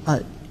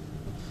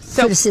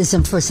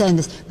criticism for saying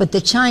this. But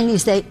the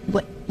Chinese,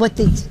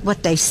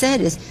 what they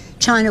said is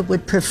China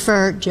would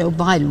prefer Joe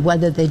Biden.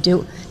 Whether they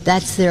do,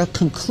 that's their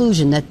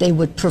conclusion, that they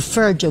would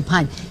prefer Joe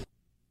Biden.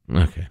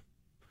 Okay.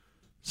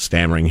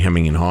 Stammering,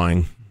 hemming, and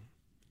hawing.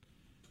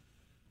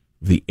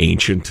 The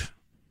ancient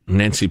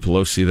Nancy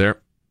Pelosi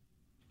there.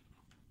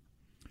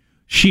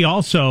 She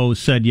also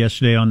said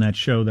yesterday on that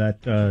show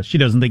that she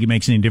doesn't think it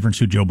makes any difference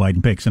who Joe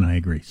Biden picks, and I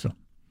agree. So,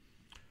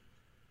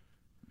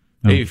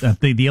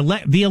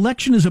 the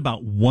election is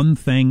about one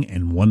thing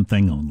and one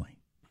thing only.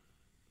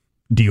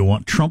 Do you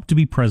want Trump to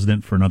be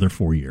president for another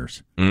 4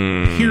 years?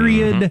 Mm-hmm.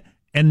 Period.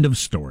 End of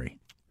story.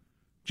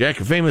 Jack,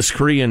 a famous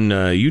Korean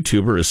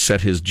YouTuber, has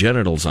set his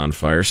genitals on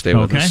fire. Stay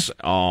with us.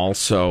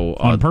 Also,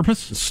 on purpose?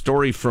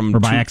 Story from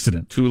or by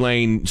accident?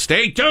 Tulane.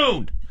 Stay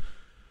tuned.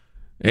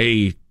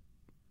 A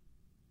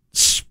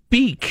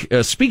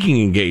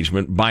speaking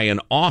engagement by an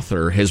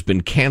author has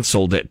been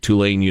canceled at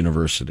Tulane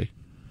University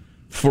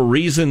for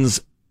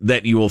reasons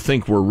that you will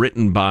think were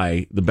written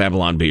by the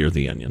Babylon Bee or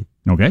the Onion.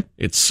 Okay.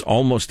 It's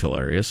almost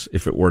hilarious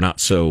if it were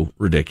not so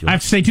ridiculous. I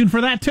have to stay tuned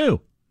for that,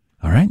 too.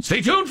 All right. Stay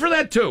tuned for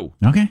that, too.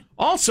 Okay.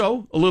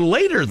 Also, a little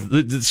later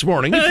this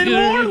morning. More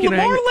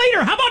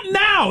later. How about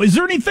now? Is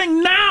there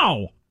anything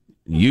now?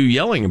 You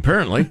yelling,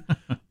 apparently.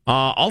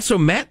 Also,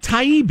 Matt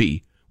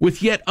Taibbi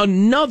with yet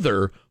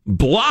another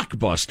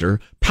blockbuster,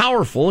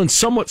 powerful, and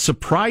somewhat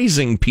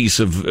surprising piece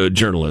of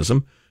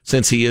journalism,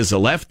 since he is a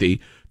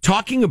lefty,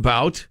 talking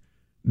about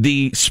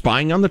the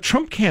spying on the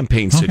Trump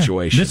campaign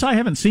situation. This I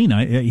haven't seen.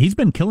 He's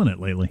been killing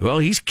it lately. Well,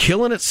 he's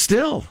killing it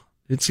still.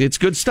 It's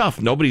good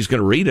stuff. Nobody's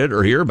going to read it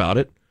or hear about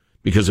it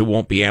because it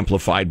won't be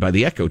amplified by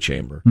the echo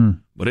chamber.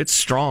 But it's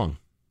strong.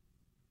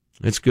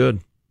 It's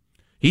good.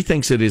 He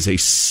thinks it is a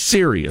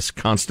serious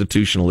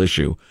constitutional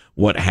issue,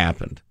 what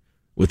happened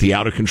with the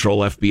out-of-control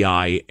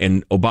FBI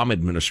and Obama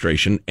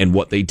administration and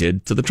what they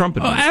did to the Trump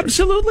administration.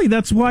 Absolutely.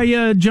 That's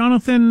why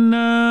Jonathan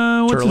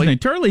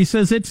Turley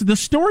says it's the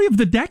story of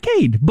the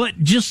decade, but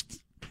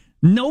just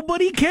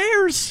nobody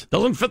cares.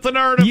 Doesn't fit the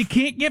narrative. You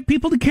can't get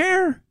people to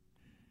care.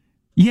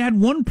 You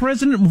had one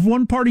president of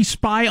one party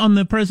spy on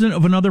the president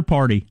of another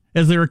party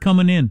as they were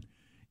coming in,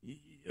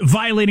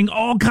 violating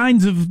all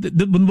kinds of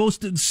the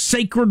most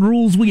sacred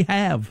rules we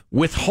have.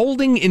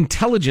 Withholding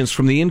intelligence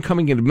from the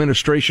incoming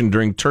administration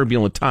during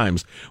turbulent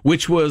times,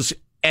 which was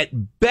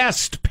at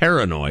best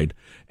paranoid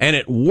and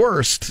at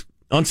worst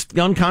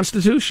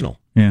unconstitutional.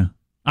 Yeah.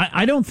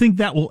 I don't think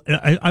that will,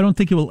 I don't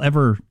think it will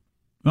ever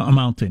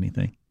amount to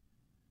anything.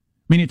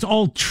 I mean, it's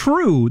all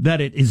true that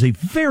it is a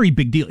very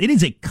big deal. It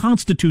is a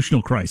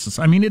constitutional crisis.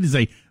 I mean, it is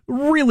a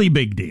really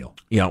big deal.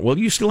 Yeah, well,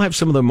 you still have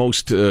some of the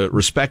most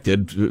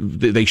respected,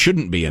 they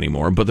shouldn't be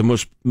anymore, but the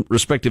most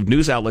respected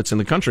news outlets in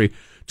the country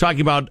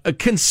talking about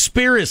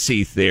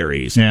conspiracy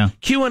theories. Yeah.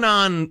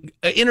 QAnon,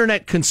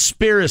 internet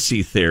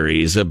conspiracy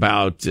theories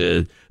about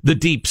the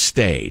deep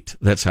state.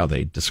 That's how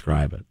they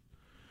describe it.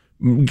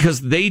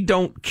 Because they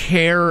don't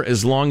care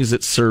as long as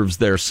it serves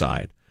their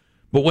side.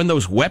 But when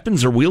those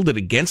weapons are wielded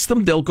against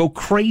them, they'll go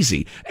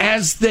crazy,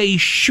 as they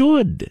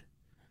should.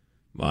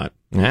 But,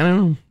 I don't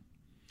know.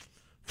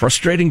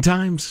 Frustrating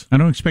times. I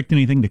don't expect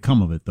anything to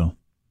come of it, though.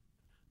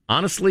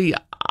 Honestly,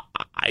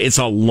 it's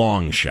a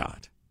long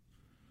shot.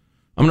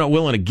 I'm not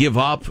willing to give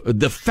up.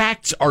 The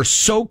facts are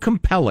so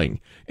compelling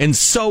and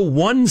so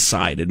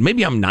one-sided.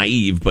 Maybe I'm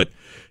naive, but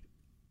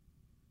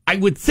I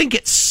would think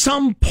at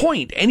some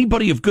point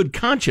anybody of good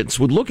conscience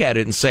would look at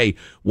it and say,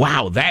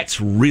 wow,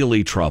 that's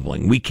really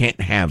troubling. We can't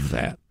have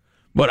that.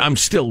 But I'm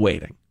still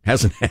waiting.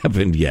 Hasn't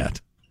happened yet.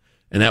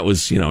 And that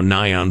was,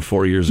 nigh on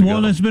 4 years ago. Well,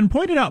 and it's been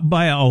pointed out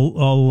by a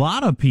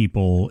lot of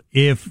people,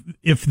 if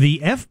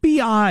the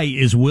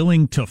FBI is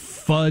willing to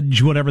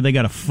fudge whatever they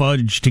got to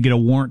fudge to get a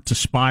warrant to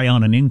spy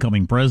on an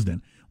incoming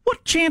president,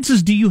 what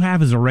chances do you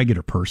have as a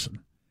regular person?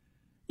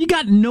 You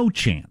got no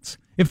chance.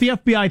 If the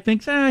FBI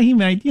thinks, he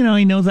might, he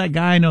knows that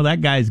guy, I know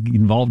that guy's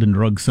involved in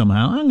drugs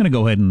somehow, I'm going to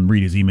go ahead and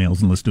read his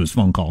emails and listen to his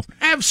phone calls.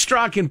 Have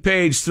Strzok and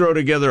Page throw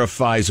together a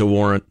FISA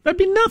warrant. That'd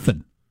be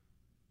nothing.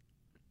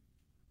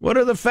 What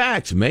are the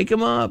facts? Make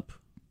them up.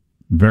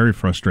 Very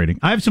frustrating.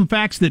 I have some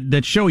facts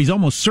that show he's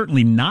almost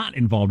certainly not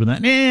involved in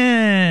that.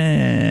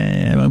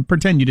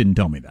 Pretend you didn't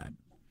tell me that.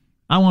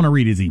 I want to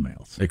read his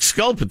emails.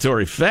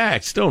 Exculpatory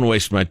facts. Don't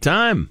waste my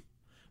time.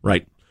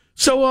 Right.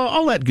 So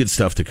all that good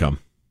stuff to come.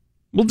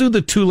 We'll do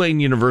the Tulane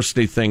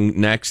University thing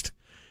next.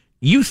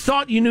 You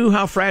thought you knew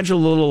how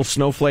fragile the little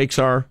snowflakes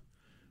are?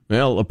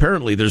 Well,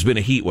 apparently there's been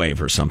a heat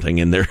wave or something,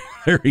 and they're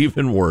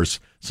even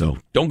worse. So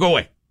don't go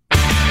away.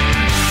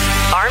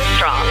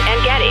 Armstrong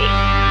and Getty.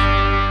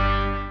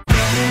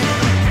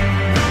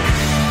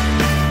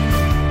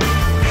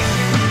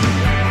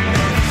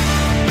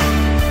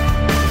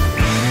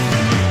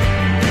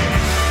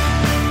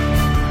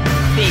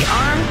 The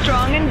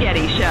Armstrong and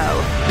Getty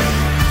Show.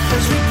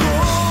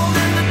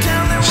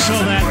 So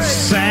that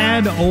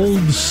sad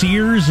old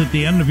Sears at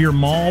the end of your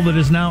mall that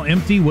is now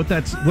empty, what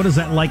is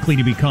that likely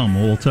to become?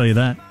 Well, we'll tell you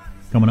that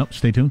coming up.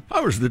 Stay tuned. I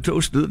was the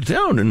toast of the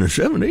town in the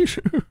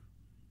 70s.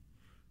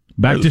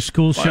 Back to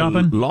school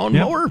shopping.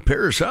 Lawnmower,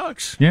 pair of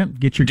socks. Yeah,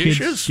 get your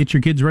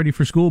kids ready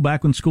for school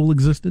back when school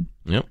existed.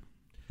 Yep.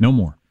 No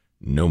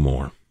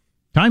more.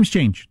 Times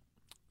changed.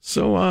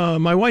 So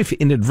my wife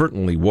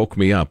inadvertently woke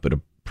me up at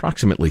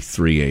approximately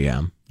 3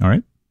 a.m. All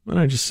right. And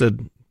I just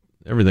said,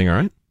 everything all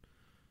right?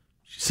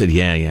 She said,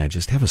 yeah,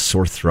 just have a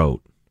sore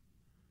throat.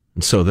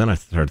 And so then I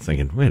started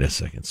thinking, wait a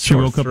second. She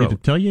woke up to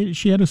tell you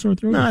she had a sore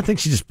throat? No, I think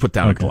she just put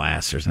down a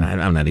glass or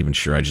something. I'm not even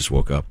sure. I just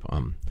woke up.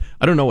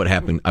 I don't know what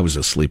happened. I was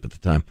asleep at the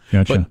time.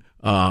 Gotcha.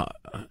 But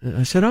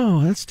I said,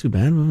 oh, that's too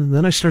bad. And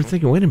then I started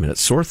thinking, wait a minute,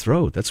 sore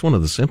throat. That's one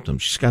of the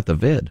symptoms. She's got the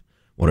vid.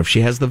 What if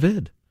she has the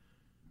vid?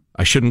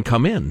 I shouldn't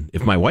come in.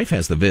 If my wife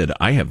has the vid,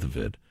 I have the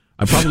vid.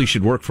 I probably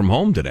should work from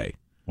home today.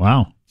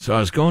 Wow. So I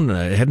was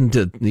heading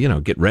to,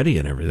 get ready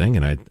and everything.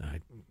 And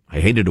I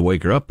hated to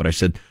wake her up, but I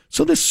said,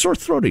 so this sore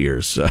throat of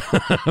yours,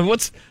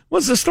 what's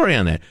the story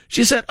on that?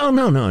 She said, oh,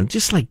 no,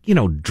 just like,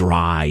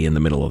 dry in the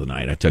middle of the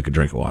night. I took a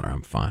drink of water.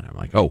 I'm fine. I'm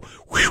like, oh,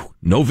 whew,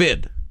 no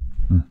vid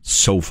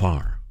so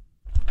far.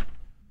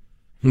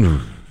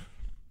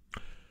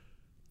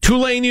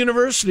 Tulane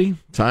University,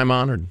 time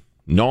honored.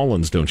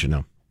 Nolans, don't you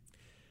know?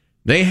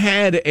 They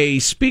had a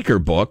speaker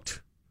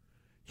booked.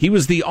 He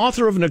was the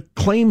author of an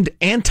acclaimed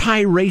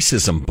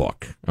anti-racism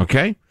book.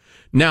 Okay?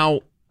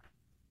 Now,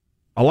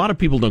 a lot of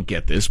people don't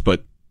get this,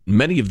 but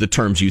many of the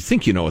terms you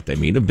think you know what they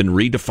mean have been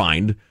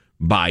redefined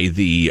by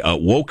the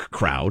woke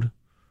crowd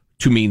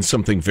to mean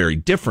something very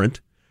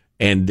different.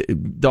 And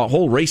the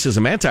whole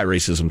racism,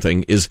 anti-racism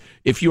thing is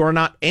if you are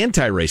not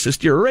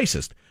anti-racist, you're a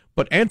racist.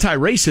 But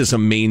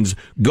anti-racism means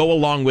go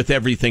along with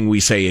everything we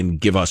say and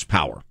give us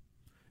power.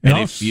 And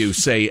if you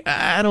say,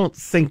 I don't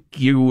think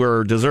you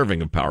are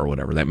deserving of power or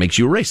whatever, that makes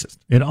you a racist.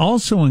 It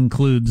also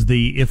includes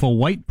if a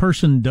white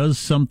person does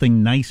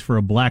something nice for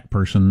a black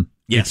person,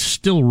 it's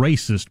still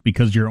racist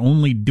because you're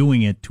only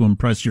doing it to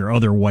impress your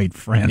other white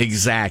friends.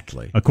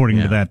 Exactly. According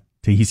to that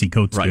Ta-Nehisi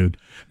Coates dude.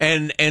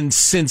 And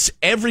since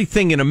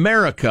everything in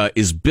America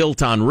is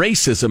built on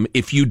racism,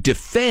 if you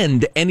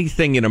defend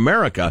anything in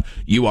America,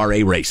 you are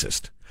a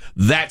racist.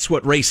 That's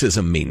what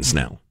racism means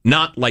now.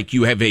 Not like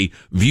you have a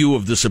view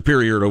of the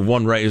superiority of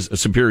one race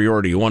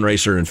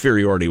or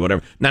inferiority,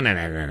 whatever. No.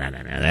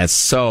 That's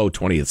so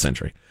 20th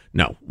century.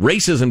 No,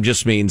 racism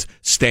just means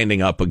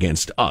standing up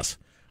against us.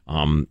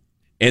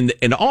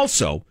 And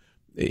also,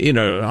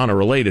 on a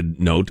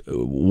related note,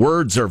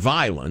 words are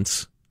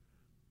violence.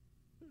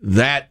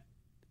 That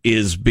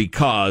is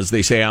because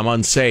they say I'm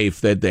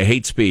unsafe, that the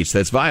hate speech,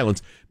 that's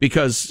violence.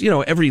 Because,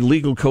 every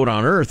legal code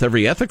on earth,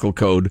 every ethical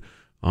code,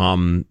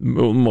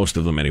 most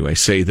of them anyway,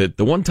 say that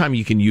the one time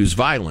you can use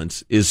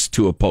violence is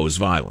to oppose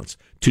violence,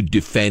 to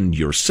defend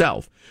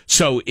yourself.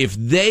 So if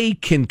they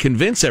can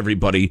convince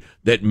everybody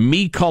that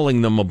me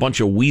calling them a bunch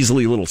of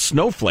weaselly little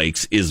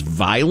snowflakes is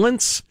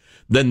violence,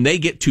 then they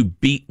get to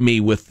beat me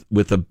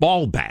with a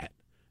ball bat,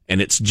 and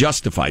it's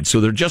justified.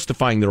 So they're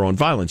justifying their own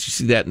violence. You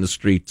see that in the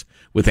streets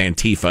with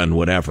Antifa and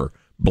whatever,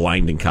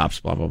 blinding cops,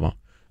 blah, blah, blah.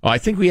 Oh, I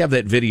think we have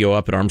that video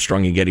up at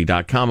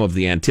ArmstrongandGetty.com of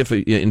the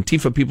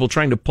Antifa people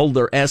trying to pull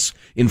their S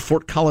in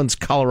Fort Collins,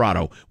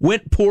 Colorado.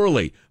 Went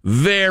poorly,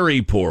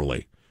 very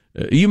poorly.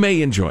 You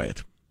may enjoy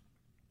it.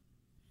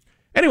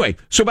 Anyway,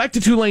 so back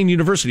to Tulane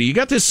University. You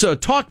got this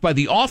talk by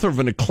the author of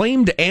an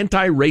acclaimed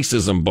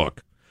anti-racism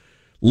book,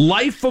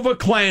 Life of a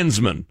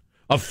Klansman,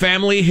 A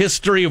Family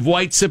History of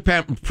White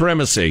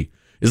Supremacy,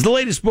 is the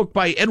latest book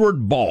by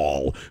Edward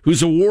Ball,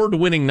 whose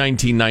award-winning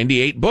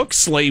 1998 book,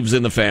 Slaves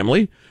in the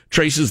Family,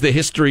 traces the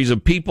histories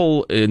of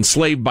people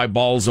enslaved by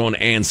Ball's own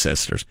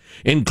ancestors.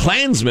 In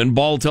Klansman,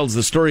 Ball tells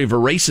the story of a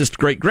racist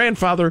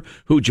great-grandfather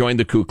who joined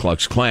the Ku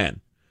Klux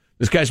Klan.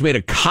 This guy's made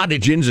a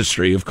cottage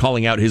industry of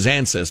calling out his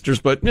ancestors,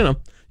 but,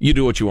 you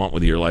do what you want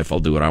with your life, I'll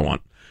do what I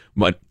want.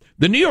 But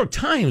the New York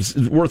Times,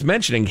 worth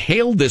mentioning,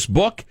 hailed this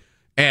book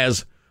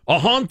as a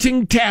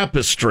haunting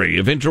tapestry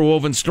of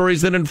interwoven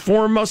stories that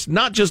inform us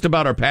not just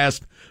about our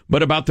past,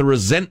 but about the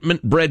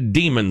resentment-bred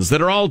demons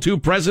that are all too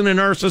present in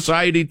our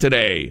society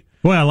today.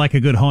 Well, I like a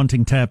good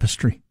haunting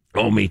tapestry.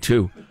 Oh, me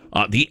too.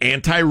 The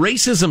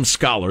anti-racism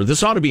scholar,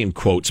 this ought to be in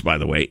quotes, by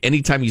the way.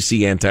 Anytime you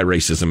see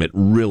anti-racism, it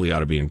really ought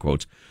to be in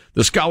quotes.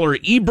 The scholar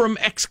Ibram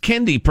X.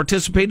 Kendi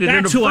participated in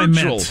a virtual...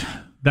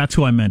 That's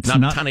who I meant.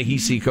 Not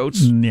Ta-Nehisi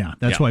Coates? Yeah,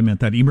 that's who I meant,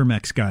 that Ibram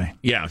X. guy.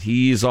 Yeah,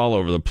 he's all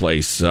over the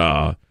place.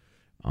 So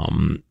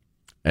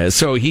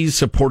he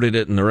supported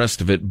it and the rest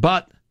of it,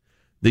 but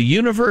the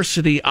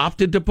university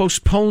opted to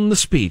postpone the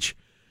speech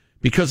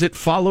because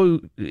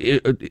following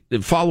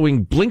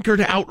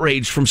blinkered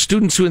outrage from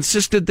students who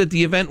insisted that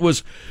the event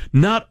was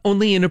not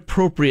only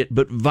inappropriate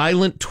but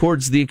violent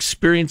towards the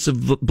experience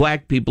of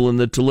black people in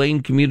the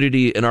Tulane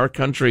community in our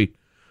country.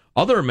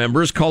 Other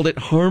members called it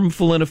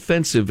harmful and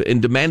offensive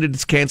and demanded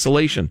its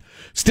cancellation.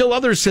 Still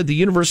others said the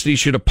university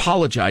should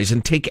apologize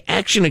and take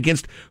action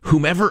against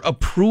whomever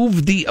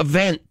approved the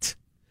event.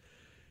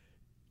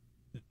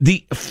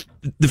 The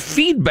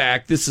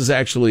feedback, this is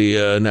actually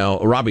now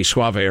Robbie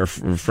Suave, our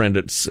friend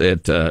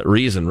at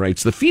Reason,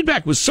 writes, the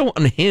feedback was so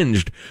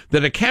unhinged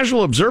that a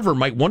casual observer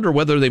might wonder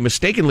whether they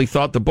mistakenly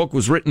thought the book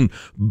was written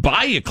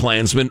by a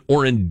Klansman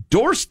or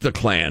endorsed the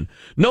Klan.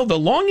 No, the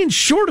long and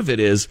short of it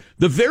is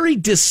the very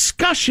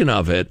discussion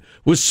of it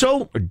was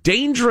so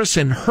dangerous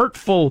and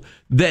hurtful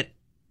that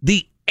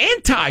the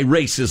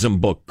anti-racism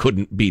book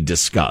couldn't be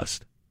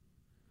discussed,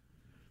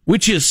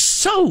 which is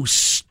so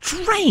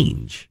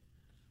strange.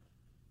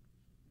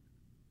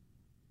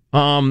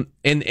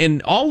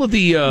 And all of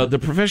the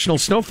professional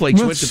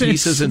snowflakes went to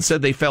pieces and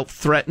said they felt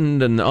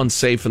threatened and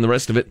unsafe and the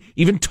rest of it,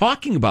 even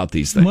talking about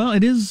these things. Well,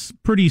 it is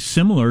pretty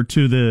similar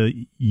to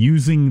the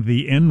using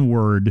the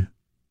N-word,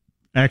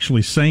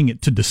 actually saying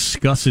it to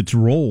discuss its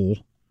role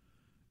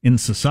in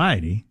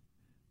society.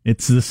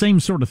 It's the same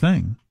sort of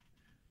thing.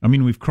 I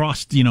mean, we've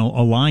crossed, a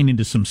line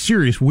into some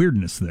serious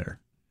weirdness there.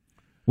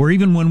 where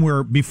even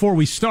when before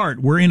we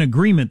start, we're in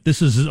agreement.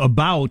 This is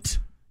about,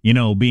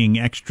 being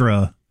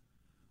extra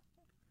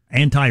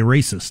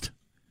anti-racist.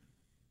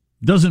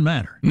 Doesn't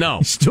matter. No.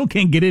 You still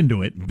can't get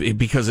into it.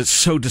 Because it's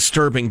so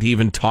disturbing to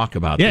even talk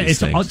about these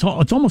things.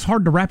 It's almost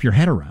hard to wrap your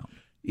head around.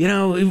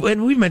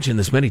 And we've mentioned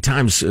this many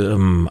times.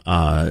 Greg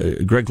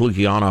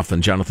Lukianoff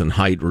and Jonathan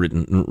Haidt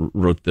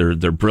wrote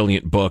their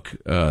brilliant book.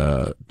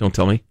 Don't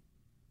tell me.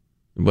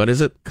 What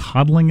is it?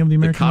 Coddling of the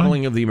American Mind?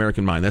 Coddling of the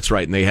American Mind. That's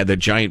right. And they had that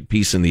giant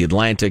piece in The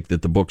Atlantic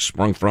that the book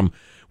sprung from,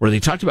 where they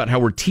talked about how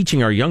we're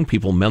teaching our young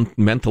people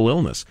mental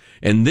illness.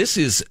 And this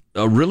is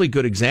a really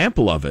good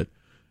example of it.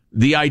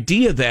 The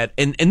idea that,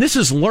 and this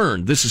is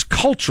learned, this is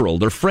cultural.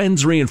 Their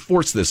friends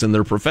reinforce this and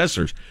their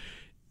professors.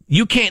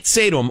 You can't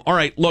say to them, all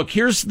right, look,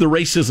 here's the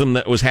racism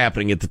that was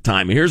happening at the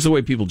time. Here's the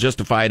way people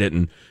justified it,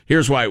 and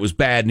here's why it was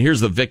bad, and here's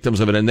the victims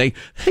of it. And they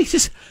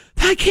just,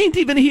 I can't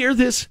even hear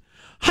this.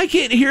 I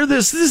can't hear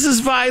this. This is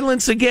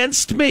violence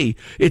against me.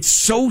 It's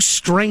so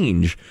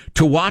strange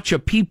to watch a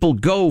people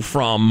go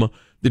from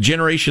the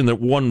generation that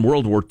won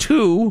World War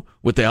II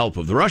with the help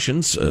of the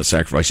Russians,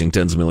 sacrificing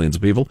tens of millions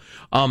of people,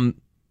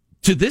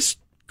 to this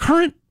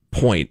current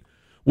point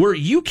where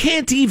you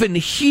can't even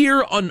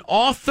hear an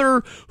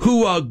author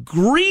who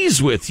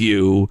agrees with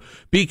you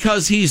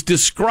because he's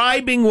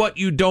describing what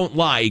you don't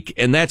like,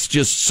 and that's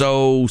just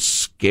so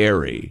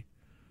scary.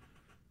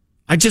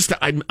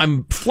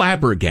 I'm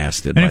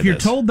flabbergasted by this. And if you're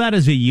told that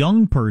as a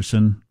young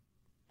person,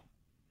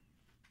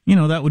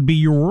 that would be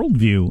your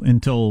worldview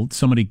until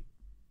somebody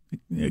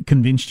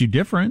convinced you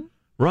different.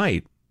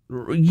 Right.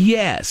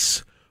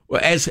 Yes.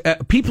 As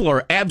people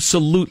are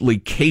absolutely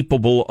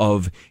capable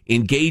of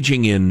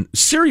engaging in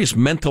serious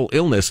mental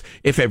illness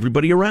if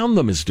everybody around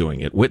them is doing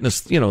it. Witness,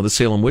 the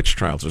Salem witch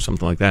trials or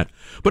something like that.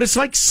 But it's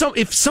like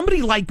if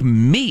somebody like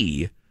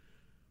me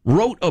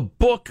wrote a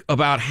book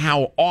about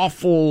how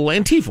awful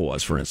Antifa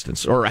was, for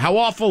instance, or how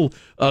awful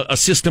a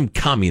system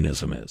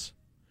communism is.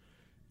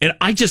 And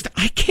I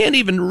can't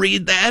even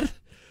read that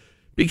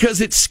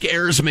because it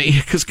scares me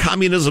because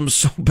communism's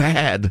so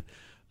bad.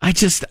 I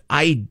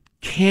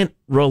can't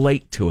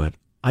relate to it.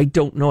 I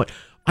don't know it.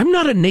 I'm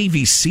not a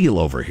Navy SEAL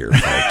over here,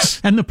 folks.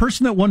 And the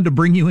person that wanted to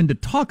bring you in to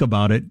talk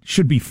about it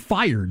should be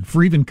fired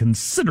for even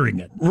considering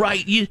it.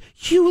 Right.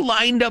 You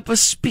lined up a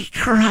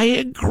speaker I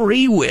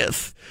agree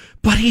with,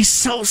 but he's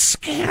so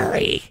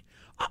scary.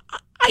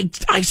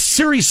 I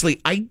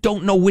seriously, I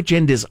don't know which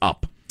end is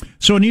up.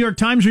 So a New York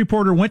Times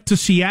reporter went to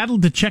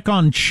Seattle to check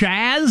on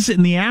Chaz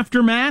in the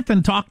aftermath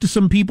and talk to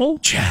some people.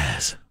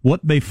 Chaz. What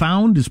they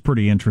found is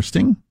pretty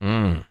interesting.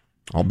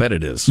 I'll bet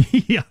it is.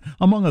 Yeah,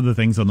 among other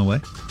things on the way.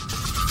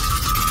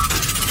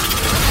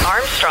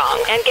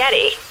 Armstrong and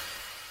Getty.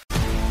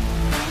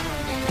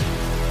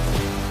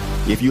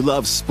 If you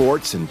love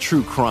sports and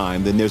true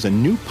crime, then there's a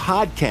new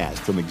podcast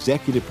from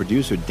executive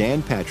producer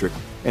Dan Patrick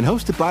and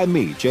hosted by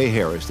me, Jay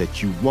Harris,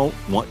 that you won't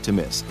want to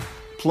miss.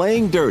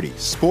 Playing Dirty: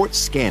 Sports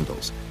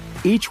Scandals.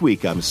 Each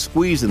week, I'm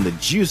squeezing the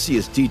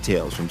juiciest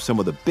details from some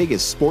of the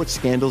biggest sports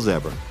scandals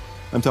ever.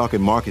 I'm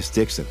talking Marcus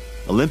Dixon,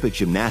 Olympic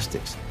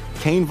gymnastics,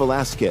 Cain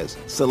Velasquez,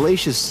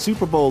 salacious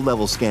Super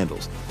Bowl-level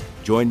scandals.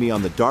 Join me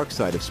on the dark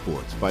side of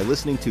sports by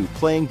listening to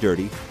Playing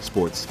Dirty: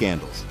 Sports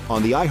Scandals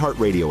on the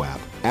iHeartRadio app,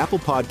 Apple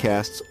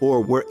Podcasts,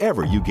 or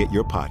wherever you get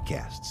your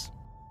podcasts.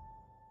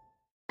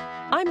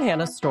 I'm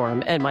Hannah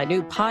Storm, and my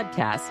new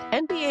podcast,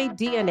 NBA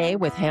DNA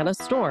with Hannah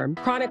Storm,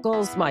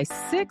 chronicles my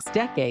 6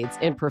 decades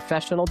in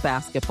professional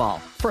basketball.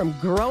 From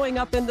growing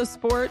up in the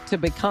sport to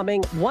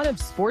becoming one of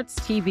sports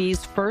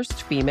TV's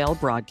first female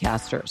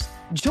broadcasters.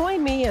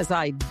 Join me as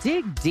I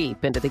dig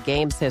deep into the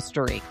game's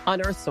history,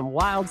 unearth some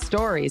wild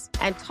stories,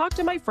 and talk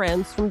to my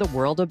friends from the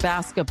world of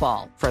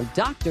basketball, from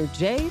Dr.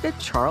 J to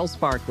Charles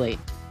Barkley.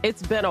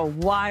 It's been a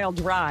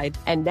wild ride,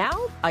 and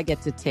now I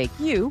get to take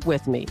you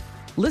with me.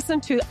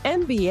 Listen to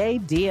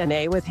NBA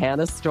DNA with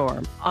Hannah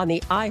Storm on the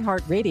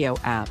iHeartRadio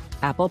app,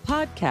 Apple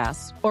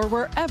Podcasts, or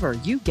wherever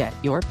you get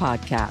your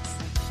podcasts.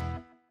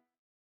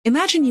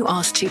 Imagine you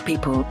ask 2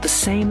 people the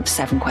same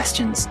 7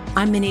 questions.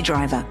 I'm Minnie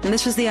Driver, and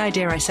this was the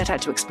idea I set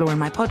out to explore in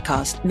my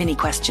podcast, Minnie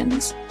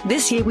Questions.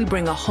 This year, we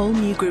bring a whole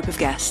new group of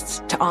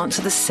guests to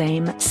answer the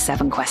same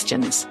 7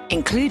 questions,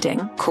 including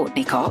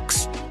Courtney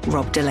Cox,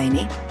 Rob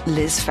Delaney,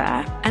 Liz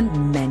Phair,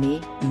 and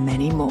many,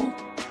 many more.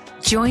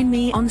 Join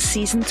me on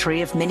Season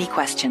 3 of Minnie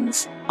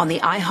Questions on the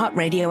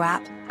iHeartRadio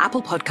app,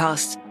 Apple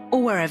Podcasts,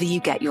 or wherever you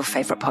get your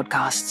favorite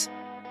podcasts.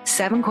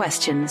 7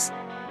 questions,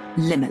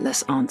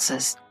 limitless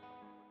answers.